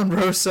 Ramon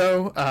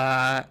Rosso.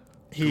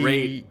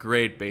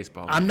 Great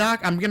baseball.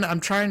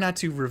 I'm trying not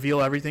to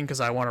reveal everything because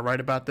I want to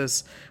write about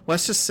this.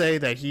 Let's just say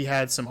that he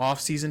had some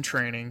off-season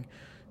training.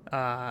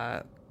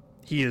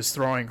 He is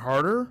throwing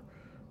harder.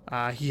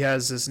 He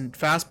has this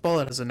fastball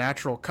that has a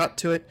natural cut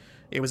to it.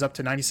 It was up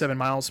to 97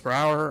 miles per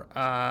hour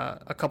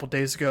a couple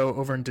days ago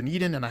over in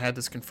Dunedin, and I had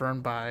this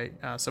confirmed by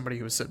somebody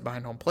who was sitting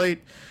behind home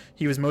plate.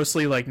 He was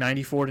mostly like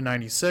 94 to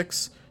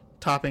 96,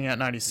 topping at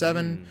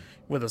 97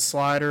 with a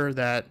slider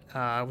that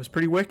was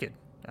pretty wicked.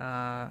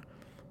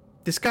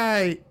 This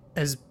guy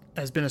has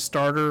been a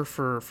starter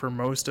for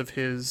most of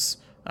his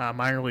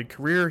minor league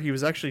career. He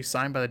was actually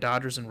signed by the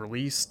Dodgers and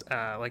released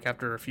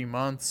after a few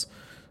months.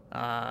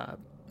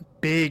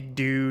 Big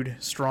dude,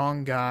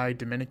 strong guy,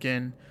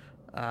 Dominican.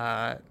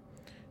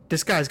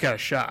 This guy's got a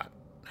shot.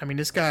 I mean,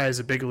 this guy is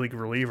a big league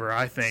reliever,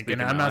 I think,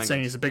 and I'm not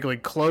saying he's a big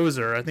league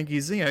closer. I think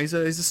he's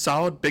a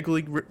solid big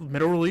league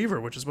middle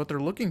reliever, which is what they're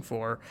looking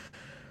for.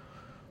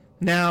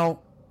 Now,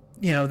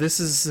 you know, this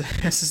is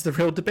the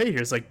real debate here.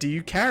 It's like, do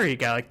you carry a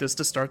guy like this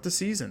to start the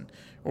season,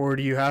 or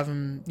do you have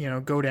him, you know,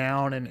 go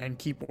down and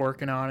keep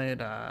working on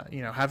it?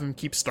 Have him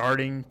keep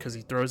starting because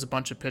he throws a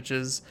bunch of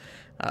pitches.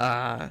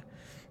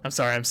 I'm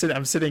sorry.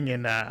 I'm sitting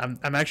in. I'm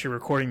actually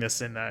recording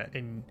this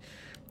in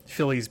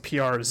Phillies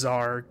PR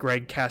czar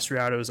Greg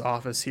Castriato's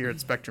office here at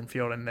Spectrum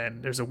Field, and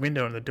then there's a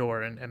window in the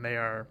door, and they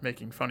are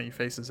making funny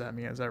faces at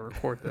me as I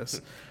record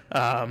this.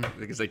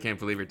 Because they can't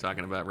believe you're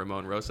talking about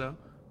Ramon Rosso?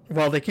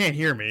 Well, they can't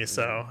hear me,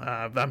 so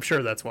I'm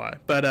sure that's why.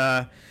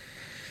 But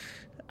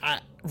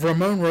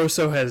Ramon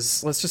Rosso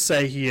has, let's just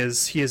say he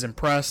is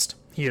impressed.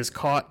 He has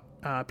caught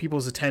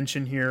people's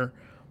attention here.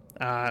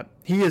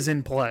 He is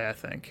in play, I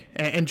think.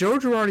 And Joe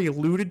Girardi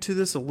alluded to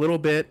this a little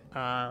bit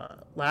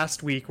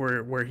last week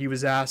where he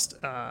was asked,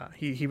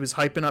 he was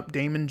hyping up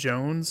Damon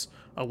Jones,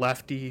 a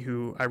lefty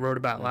who I wrote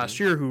about last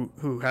year,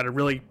 who had a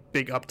really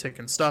big uptick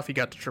in stuff. He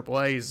got to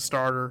AAA, he's a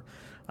starter.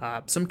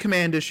 Some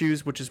command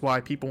issues, which is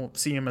why people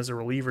see him as a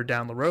reliever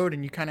down the road.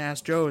 And you kind of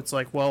ask Joe, it's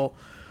like, well,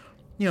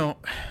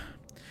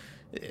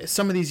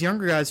 some of these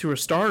younger guys who are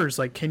starters,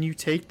 like, can you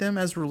take them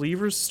as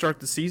relievers to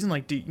start the season?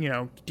 Like,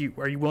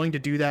 are you willing to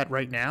do that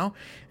right now?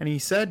 And he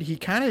said, he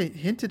kind of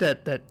hinted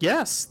at that,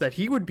 yes, that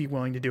he would be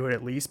willing to do it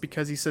at least,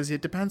 because he says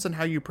it depends on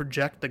how you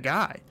project the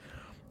guy.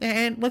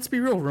 And let's be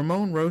real,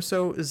 Ramon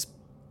Rosso is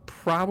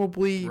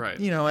probably, right,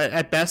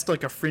 at best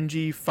like a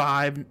fringy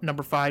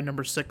number 5,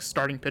 number 6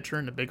 starting pitcher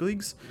in the big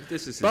leagues.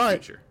 This is his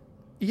future.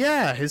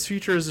 Yeah, his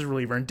future is a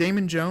reliever. And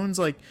Damon Jones,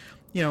 like,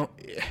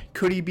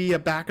 could he be a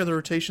back of the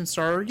rotation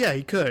starter? Yeah,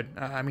 he could.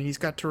 I mean, he's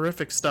got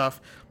terrific stuff.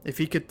 If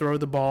he could throw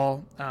the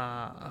ball,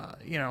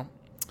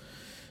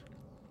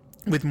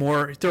 with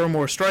throw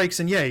more strikes,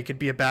 and yeah, he could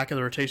be a back of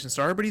the rotation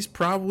starter. But he's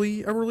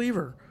probably a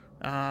reliever.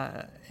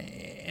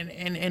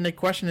 And the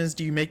question is,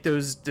 do you make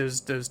those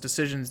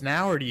decisions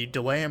now, or do you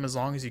delay them as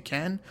long as you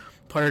can?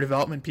 Player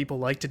development people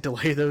like to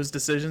delay those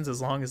decisions as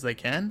long as they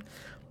can.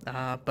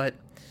 But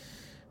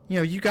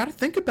you got to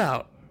think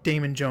about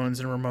Damon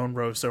Jones and Ramon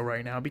Rosso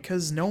right now,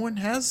 because no one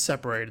has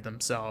separated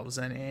themselves,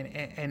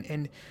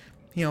 and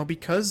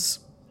because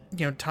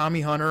Tommy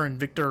Hunter and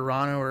Victor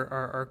Arano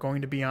are going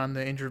to be on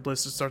the injured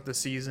list to start the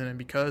season, and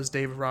because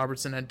David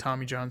Robertson had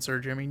Tommy John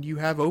surgery, I mean, you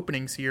have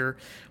openings here,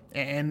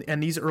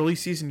 and these early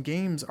season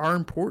games are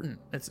important.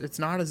 It's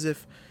not as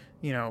if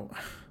you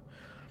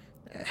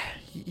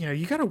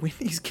got to win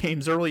these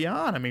games early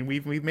on. I mean,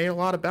 we've made a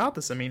lot about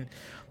this. I mean,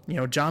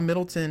 John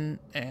Middleton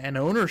and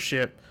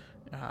ownership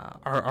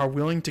are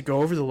willing to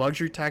go over the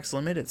luxury tax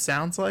limit, it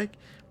sounds like,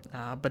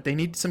 but they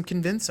need some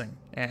convincing,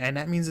 and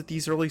that means that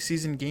these early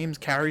season games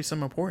carry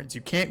some importance.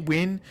 You can't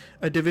win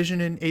a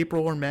division in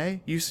April or May.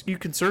 You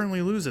can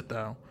certainly lose it,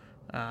 though.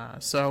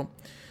 So,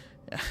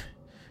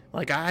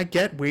 like, I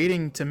get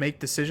waiting to make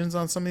decisions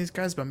on some of these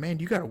guys, but man,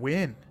 you got to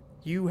win.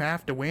 You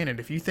have to win, and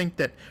if you think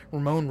that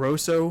Ramon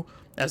Rosso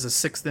as a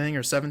 6th inning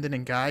or 7th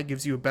inning guy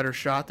gives you a better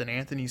shot than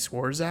Anthony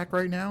Swarzak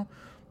right now,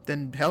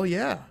 then hell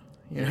yeah,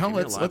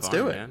 let's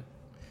do it. Man.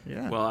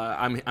 Yeah. Well,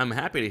 I'm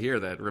happy to hear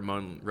that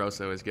Ramon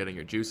Rosso is getting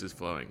your juices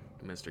flowing,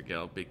 Mr.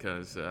 Gill,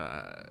 because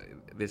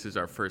this is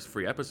our first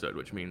free episode,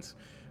 which means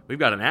we've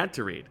got an ad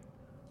to read.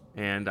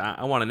 And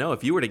I want to know,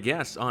 if you were to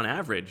guess, on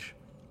average,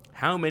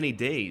 how many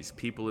days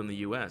people in the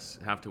U.S.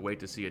 have to wait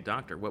to see a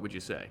doctor, what would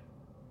you say?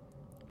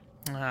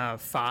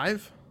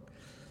 5.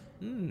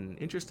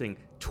 Interesting.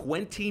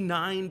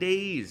 29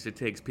 days it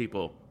takes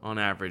people, on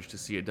average, to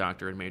see a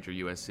doctor in major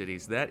U.S.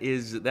 cities. That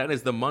is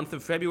the month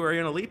of February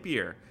in a leap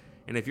year.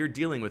 And if you're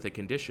dealing with a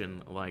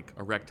condition like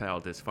erectile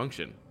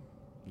dysfunction,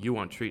 you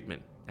want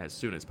treatment as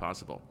soon as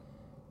possible.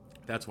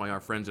 That's why our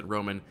friends at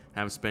Roman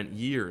have spent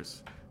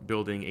years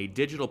building a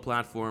digital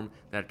platform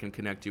that can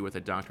connect you with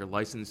a doctor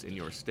licensed in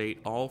your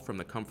state, all from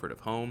the comfort of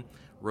home.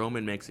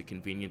 Roman makes it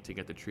convenient to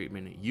get the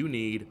treatment you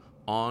need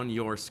on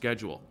your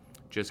schedule.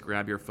 Just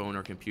grab your phone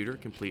or computer,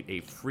 complete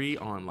a free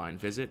online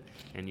visit,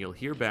 and you'll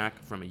hear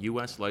back from a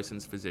U.S.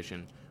 licensed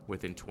physician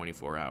within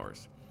 24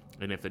 hours.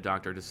 And if the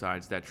doctor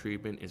decides that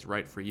treatment is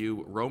right for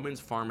you, Roman's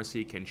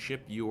Pharmacy can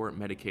ship your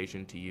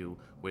medication to you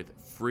with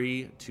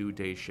free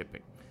 2-day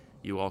shipping.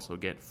 You also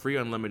get free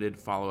unlimited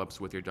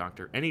follow-ups with your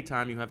doctor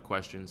anytime you have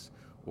questions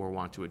or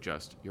want to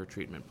adjust your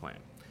treatment plan.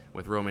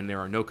 With Roman, there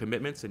are no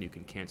commitments and you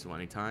can cancel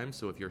anytime.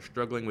 So if you're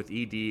struggling with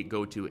ED,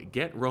 go to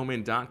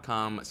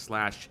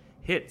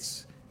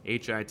getroman.com/hits,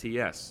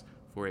 HITS,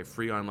 for a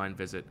free online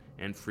visit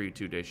and free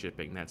 2-day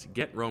shipping. That's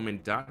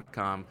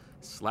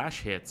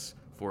getroman.com/hits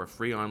for a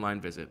free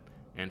online visit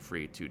and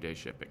free 2-day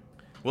shipping.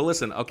 Well,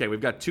 listen, okay,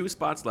 we've got 2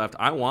 spots left.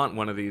 I want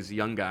one of these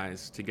young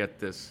guys to get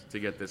this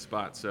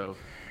spot. So,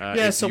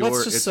 so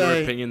let's just say,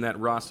 your opinion that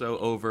Rosso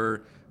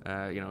over,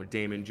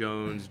 Damon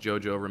Jones,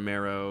 Jojo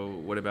Romero.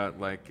 What about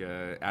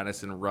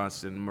Addison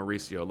Russ and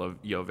Mauricio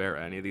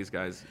Llovera? Any of these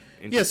guys?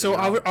 Yeah, so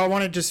I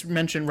want to just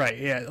mention, like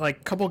a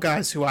couple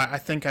guys who I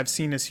think I've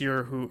seen this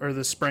year or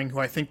this spring who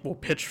I think will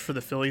pitch for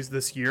the Phillies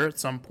this year at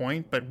some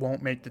point, but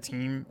won't make the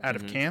team out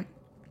of camp.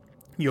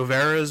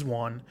 Llovera is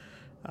one.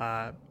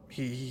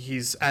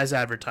 He's as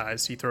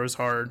advertised. He throws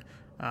hard.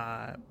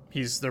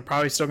 They're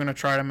probably still going to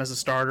try him as a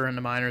starter in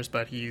the minors,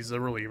 but he's a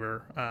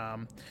reliever.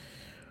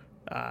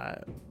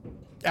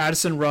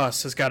 Addison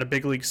Russ has got a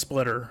big league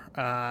splitter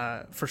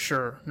for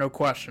sure, no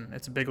question.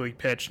 It's a big league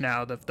pitch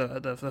now. The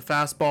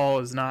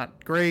fastball is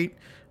not great.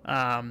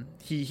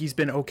 He's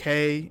been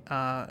okay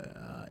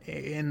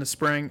in the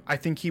spring. I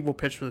think he will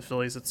pitch for the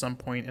Phillies at some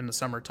point in the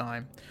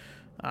summertime.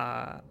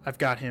 I've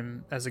got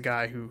him as a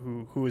guy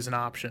who is an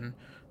option.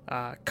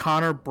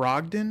 Connor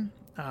Brogdon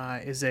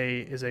is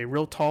a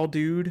real tall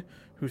dude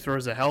who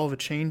throws a hell of a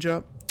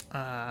changeup.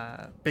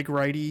 Big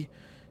righty.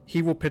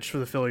 He will pitch for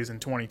the Phillies in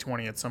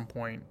 2020 at some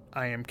point.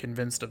 I am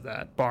convinced of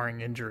that, barring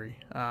injury.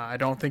 I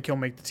don't think he'll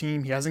make the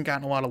team. He hasn't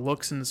gotten a lot of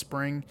looks in the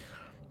spring.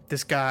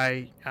 This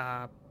guy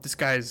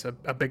is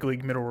a big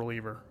league middle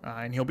reliever,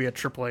 and he'll be at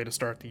AAA to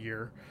start the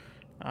year.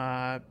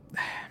 A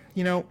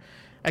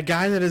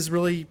guy that is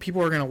really,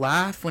 people are going to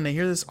laugh when they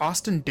hear this.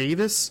 Austin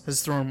Davis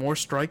has thrown more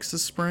strikes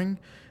this spring.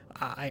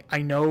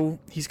 I know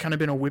he's kind of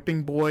been a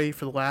whipping boy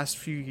for the last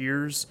few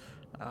years.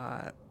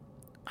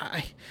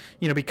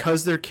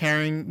 Because they're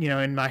carrying,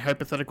 in my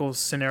hypothetical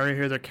scenario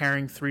here, they're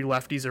carrying 3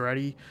 lefties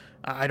already.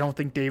 I don't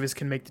think Davis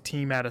can make the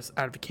team out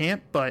of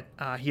camp, but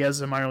he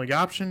has a minor league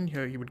option.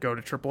 He would go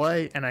to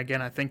AAA, and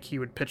again, I think he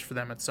would pitch for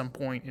them at some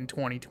point in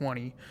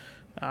 2020.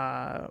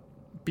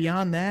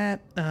 Beyond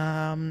that,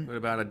 what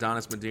about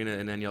Adonis Medina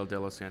and Daniel De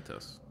Los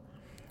Santos?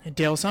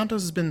 De Los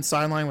Santos has been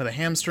sidelined with a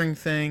hamstring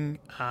thing.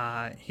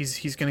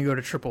 He's going to go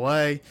to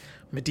AAA.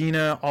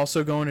 Medina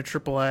also going to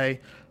AAA.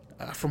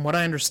 From what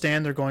I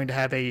understand, they're going to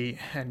have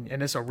and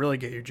this will really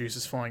get your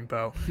juices flowing,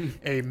 Bo,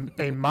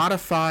 a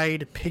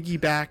modified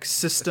piggyback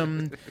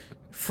system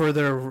for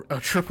their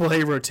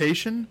AAA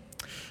rotation.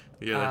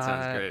 Yeah, that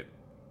sounds great.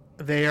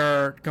 They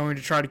are going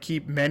to try to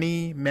keep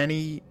many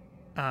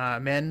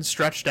men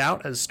stretched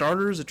out as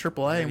starters at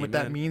AAA, and what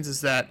that means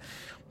is that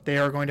they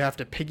are going to have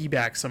to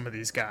piggyback some of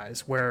these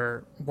guys,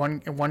 where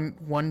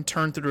one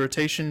turn through the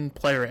rotation,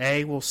 player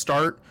A will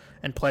start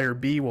and player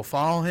B will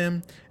follow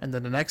him, and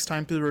then the next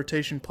time through the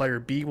rotation,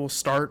 player B will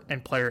start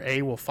and player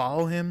A will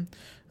follow him,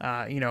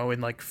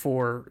 in like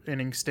 4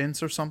 inning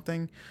stints or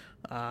something.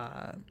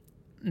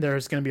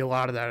 There's going to be a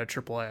lot of that at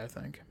AAA, I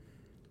think.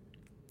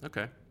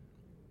 Okay.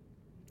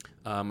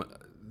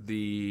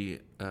 The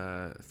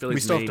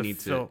Phillies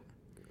the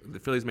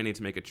Phillies may need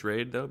to make a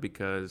trade, though,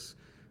 because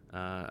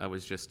I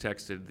was just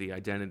texted the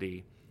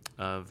identity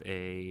of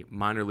a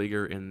minor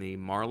leaguer in the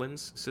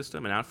Marlins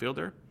system, an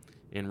outfielder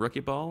in rookie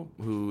ball,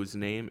 whose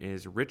name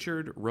is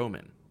Richard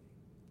Roman.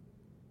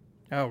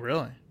 Oh,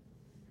 really?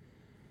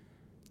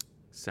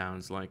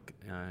 Sounds like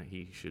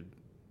he should.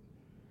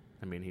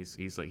 I mean,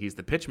 he's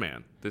the pitch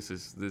man.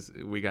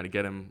 We got to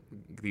get him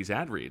these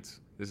ad reads.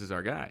 This is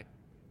our guy.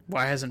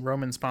 Why hasn't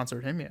Roman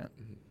sponsored him yet?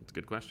 It's a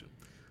good question.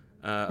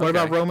 What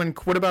about Roman?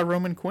 What about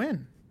Roman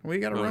Quinn? We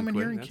got a Roman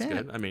here in That's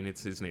camp. Good. I mean,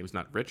 his name's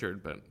not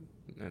Richard, but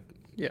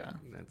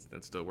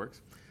that still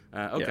works.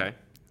 Okay. Yeah.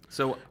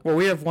 So,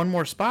 we have one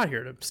more spot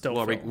here to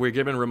still fill. We're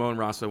giving Ramon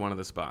Rosso one of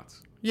the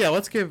spots. Yeah,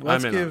 let's give.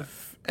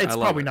 It's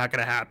probably not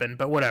going to happen,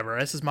 but whatever.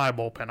 This is my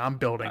bullpen. I'm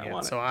building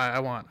it, so I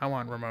want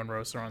Ramon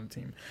Rosso on the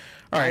team.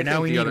 All right,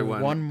 now we need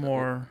one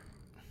more.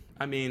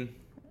 I mean,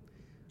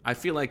 I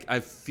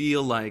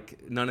feel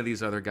like none of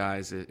these other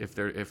guys, if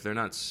they're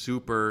not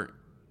super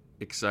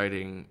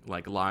exciting,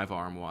 like live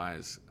arm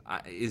wise,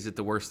 is it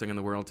the worst thing in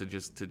the world to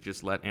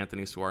just let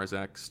Anthony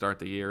Swarzak start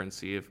the year and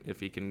see if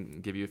he can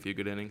give you a few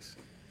good innings?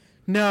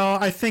 No,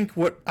 I think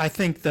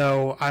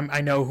though,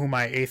 I know who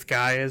my 8th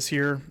guy is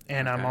here,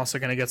 and okay. I'm also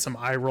going to get some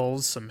eye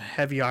rolls, some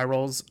heavy eye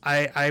rolls.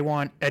 I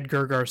want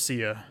Edgar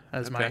Garcia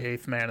as my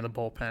 8th man in the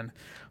bullpen.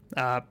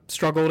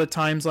 Struggled at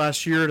times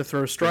last year to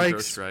throw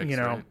strikes. Right?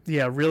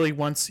 Yeah, really.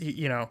 Once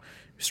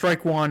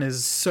strike one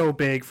is so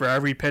big for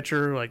every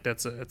pitcher. Like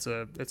it's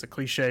a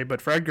cliche, but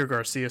for Edgar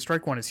Garcia,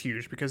 strike one is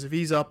huge because if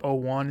he's up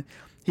 0-1,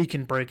 he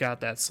can break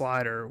out that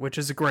slider, which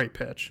is a great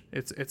pitch.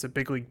 It's a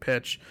big league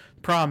pitch.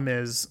 The problem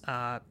is,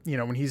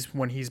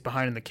 when he's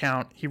behind in the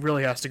count, he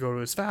really has to go to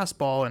his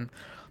fastball, and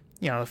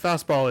the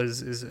fastball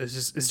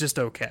is just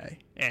okay.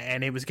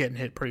 And it was getting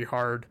hit pretty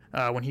hard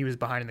when he was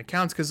behind in the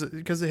counts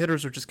because the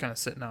hitters are just kind of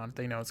sitting on it.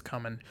 They know it's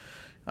coming.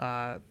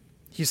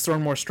 He's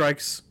thrown more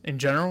strikes in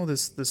general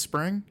this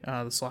spring.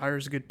 The slider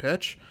is a good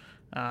pitch.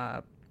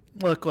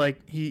 Look,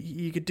 like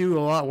he could do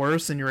a lot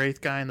worse than your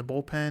 8th guy in the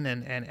bullpen,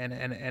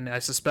 and I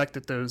suspect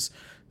that those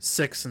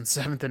 6th and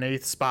 7th and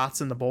 8th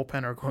spots in the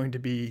bullpen are going to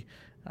be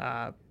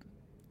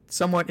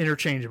somewhat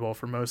interchangeable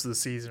for most of the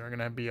season. Are going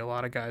to be a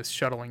lot of guys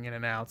shuttling in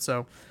and out.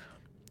 So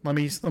let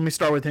me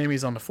start with him.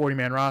 He's on the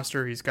 40-man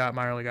roster. He's got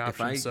minor league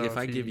options. If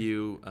I give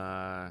you,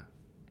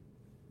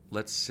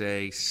 let's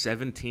say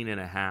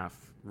 17.5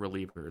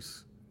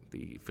 relievers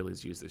the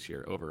Phillies use this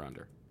year, over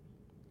under?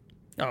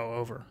 Oh,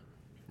 over.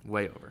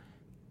 Way over.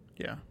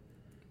 Yeah.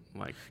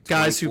 Like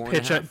guys who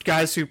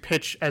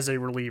pitch as a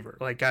reliever,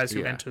 like guys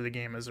who enter the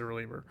game as a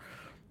reliever.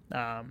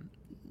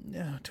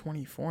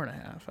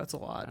 24.5. That's a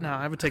lot. No,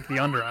 I would take the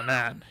under on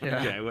that. Yeah.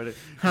 Okay,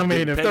 I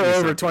mean, if they're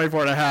over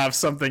 24.5,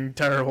 something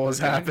terrible has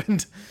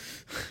happened.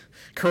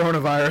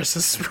 Coronavirus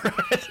has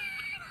spread.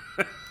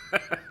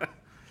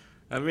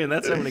 I mean,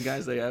 that's how many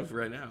guys they have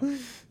right now.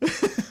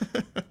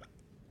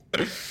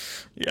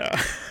 Yeah.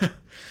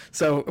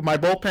 So my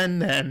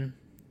bullpen then,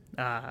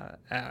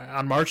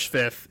 On March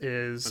 5th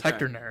is Okay.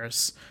 Hector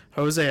Neris,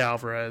 Jose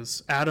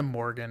Alvarez, Adam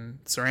Morgan,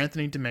 Sir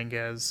Anthony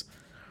Dominguez,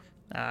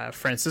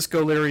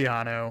 Francisco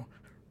Liriano,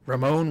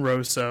 Ramon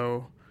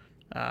Rosso,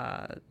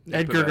 Edgar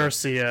Pivetta.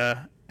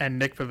 Garcia, and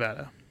Nick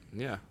Pivetta.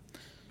 Yeah.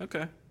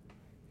 Okay.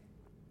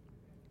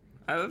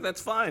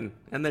 That's fine.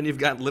 And then you've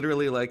got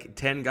literally like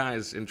 10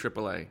 guys in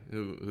AAA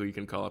who you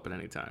can call up at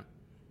any time.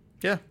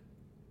 Yeah.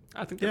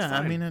 I think that's Yeah,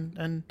 fine. I mean,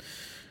 and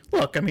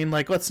look, I mean,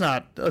 like, let's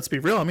be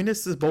real. I mean,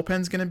 this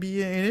bullpen's going to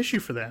be an issue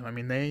for them. I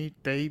mean,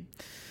 they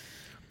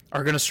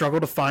are going to struggle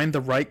to find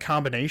the right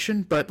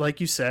combination. But like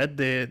you said,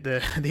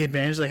 the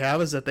advantage they have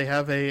is that they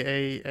have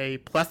a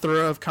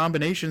plethora of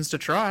combinations to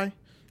try,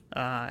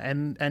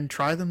 and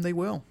try them they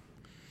will.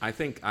 I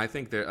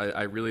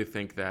really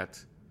think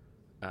that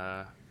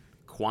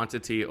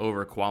quantity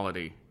over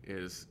quality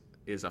is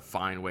a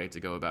fine way to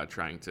go about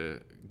trying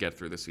to get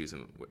through the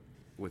season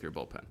with your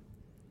bullpen.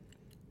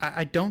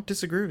 I don't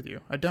disagree with you.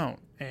 I don't,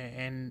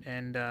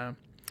 and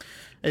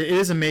it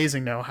is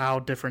amazing though how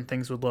different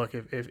things would look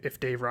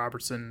if Dave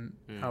Robertson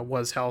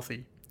was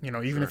healthy. You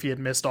know, even if he had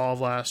missed all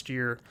of last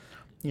year,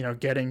 you know,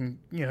 getting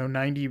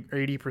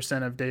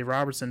 90-80% of Dave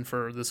Robertson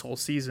for this whole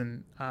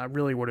season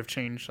really would have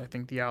changed, I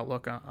think, the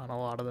outlook on a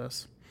lot of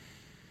this.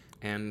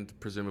 And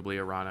presumably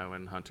Arano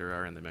and Hunter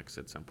are in the mix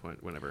at some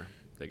point whenever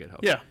they get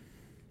healthy. Yeah.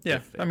 Yeah,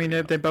 If they I mean,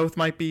 get they both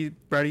might be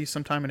ready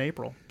sometime in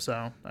April.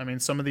 So, I mean,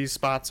 some of these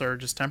spots are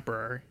just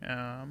temporary.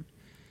 Yeah.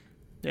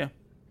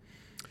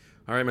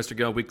 All right, Mr.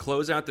 Gill, we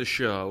close out the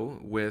show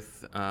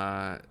with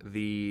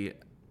the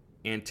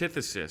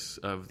antithesis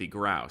of the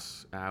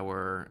grouse,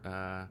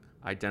 our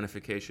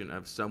identification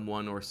of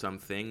someone or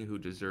something who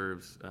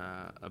deserves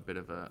a bit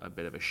of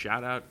a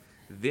shout out.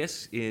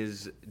 This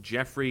is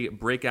Jeffrey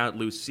Breakout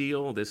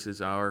Lucille. This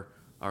is our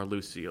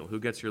Lucille.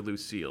 Who gets your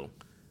Lucille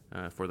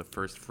for the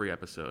first free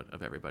episode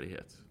of Everybody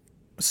Hits?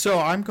 So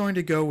I'm going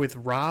to go with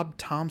Rob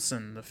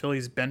Thompson, the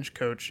Phillies bench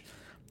coach.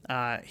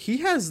 He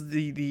has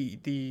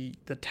the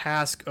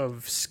task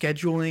of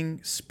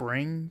scheduling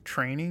spring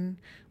training,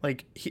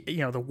 like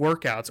the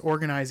workouts,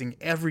 organizing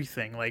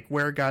everything, like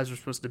where guys are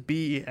supposed to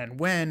be and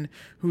when,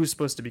 who's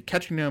supposed to be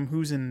catching them,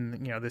 who's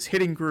in this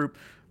hitting group,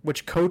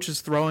 which coach is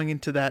throwing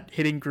into that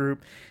hitting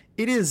group.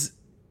 It is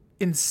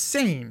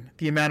insane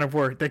the amount of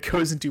work that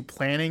goes into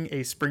planning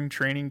a spring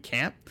training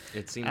camp.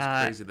 It seems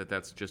crazy that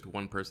that's just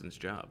one person's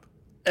job.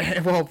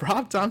 Well,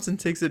 Rob Thompson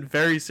takes it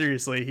very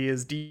seriously. He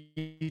is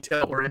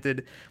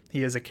detail-oriented.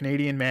 He is a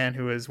Canadian man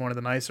who is one of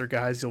the nicer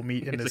guys you'll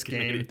meet in this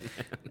game.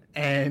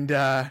 And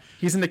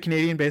he's in the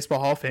Canadian Baseball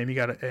Hall of Fame. He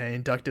got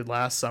inducted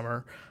last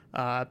summer.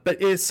 But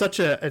it's such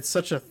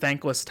a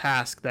thankless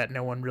task that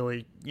no one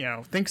really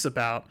thinks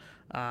about.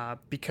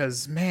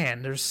 Because,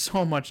 man, there's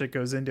so much that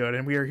goes into it,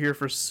 and we are here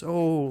for so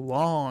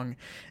long,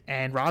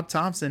 and Rob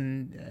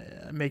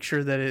Thompson makes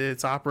sure that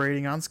it's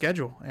operating on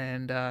schedule,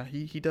 and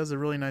he does a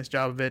really nice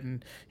job of it,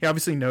 and he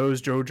obviously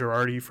knows Joe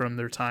Girardi from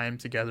their time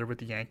together with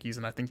the Yankees,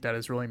 and I think that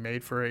has really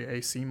made for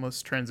a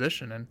seamless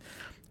transition. And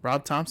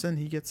Rob Thompson,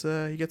 he gets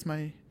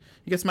my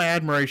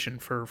admiration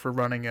for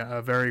running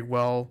a very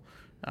well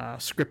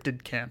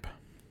scripted camp.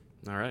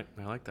 All right,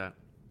 I like that.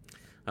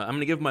 I'm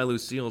going to give my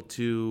Lucille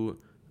to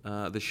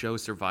the show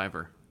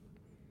Survivor.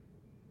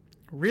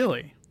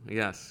 Really?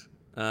 Yes.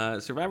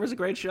 Survivor's a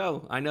great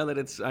show. I know that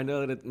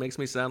it makes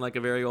me sound like a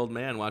very old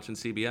man watching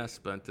CBS,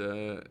 but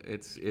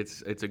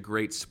it's a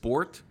great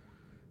sport.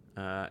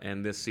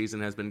 And this season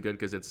has been good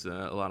because it's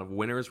a lot of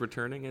winners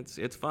returning.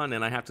 It's fun,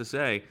 and I have to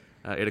say,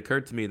 it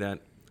occurred to me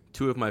that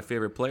two of my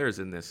favorite players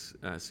in this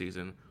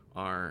season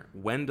are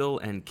Wendell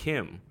and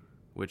Kim,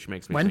 which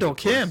makes me Wendell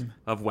Kim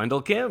of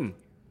Wendell Kim.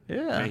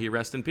 Yeah. May he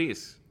rest in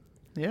peace.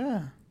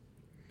 Yeah.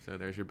 So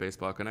there's your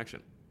baseball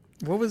connection.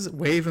 What was it?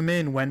 Wave him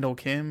in, Wendell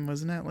Kim,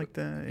 wasn't that like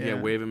the... Yeah,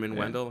 wave him in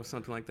Wendell or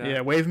something like that.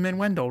 Yeah, wave him in,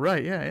 Wendell,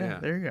 right, yeah.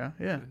 There you go,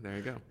 yeah. There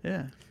you go.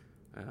 Yeah.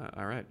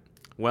 All right.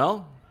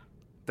 Well,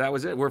 that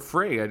was it. We're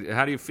free.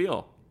 How do you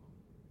feel?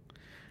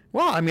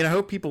 Well, I mean, I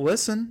hope people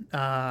listen.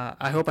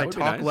 I hope I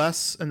talk nice.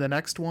 less in the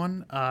next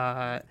one.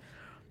 I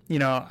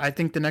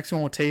think the next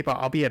one will tape.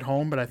 I'll be at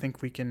home, but I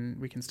think we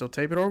can still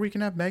tape it, or we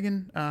can have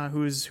Megan,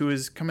 who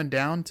is coming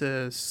down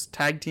to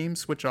tag team,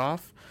 switch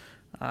off.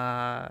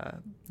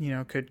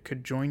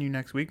 Could join you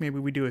next week. Maybe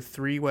we do a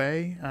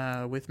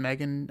 3-way with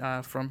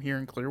Megan from here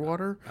in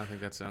Clearwater. I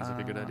think that sounds like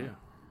a good idea.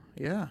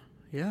 Yeah.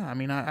 I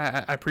mean,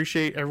 I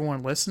appreciate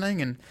everyone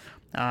listening, and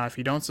if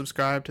you don't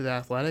subscribe to The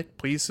Athletic,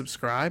 please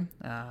subscribe.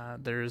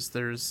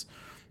 There's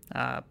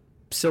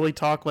silly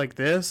talk like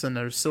this, and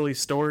there's silly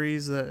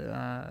stories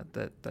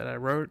that I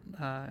wrote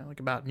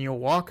like about Neil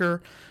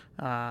Walker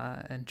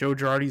and Joe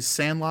Girardi's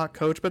Sandlot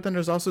coach, but then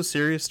there's also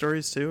serious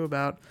stories too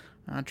about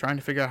trying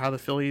to figure out how the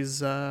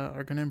Phillies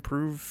are going to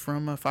improve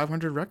from a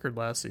 500 record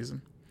last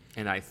season.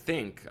 And I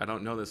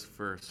don't know this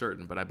for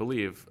certain, but I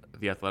believe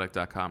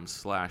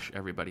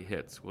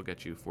theathletic.com/everybodyhits will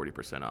get you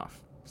 40% off.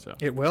 So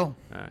It will.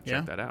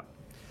 Check that out.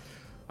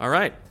 All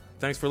right.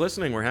 Thanks for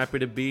listening. We're happy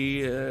to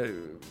be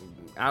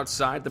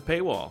outside the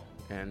paywall.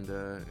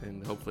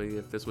 and hopefully,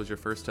 if this was your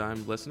first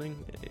time listening,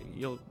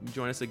 you'll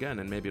join us again,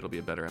 and maybe it'll be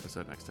a better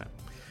episode next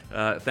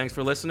time. Thanks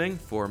for listening.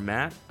 For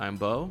Matt, I'm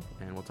Bo,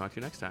 and we'll talk to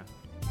you next time.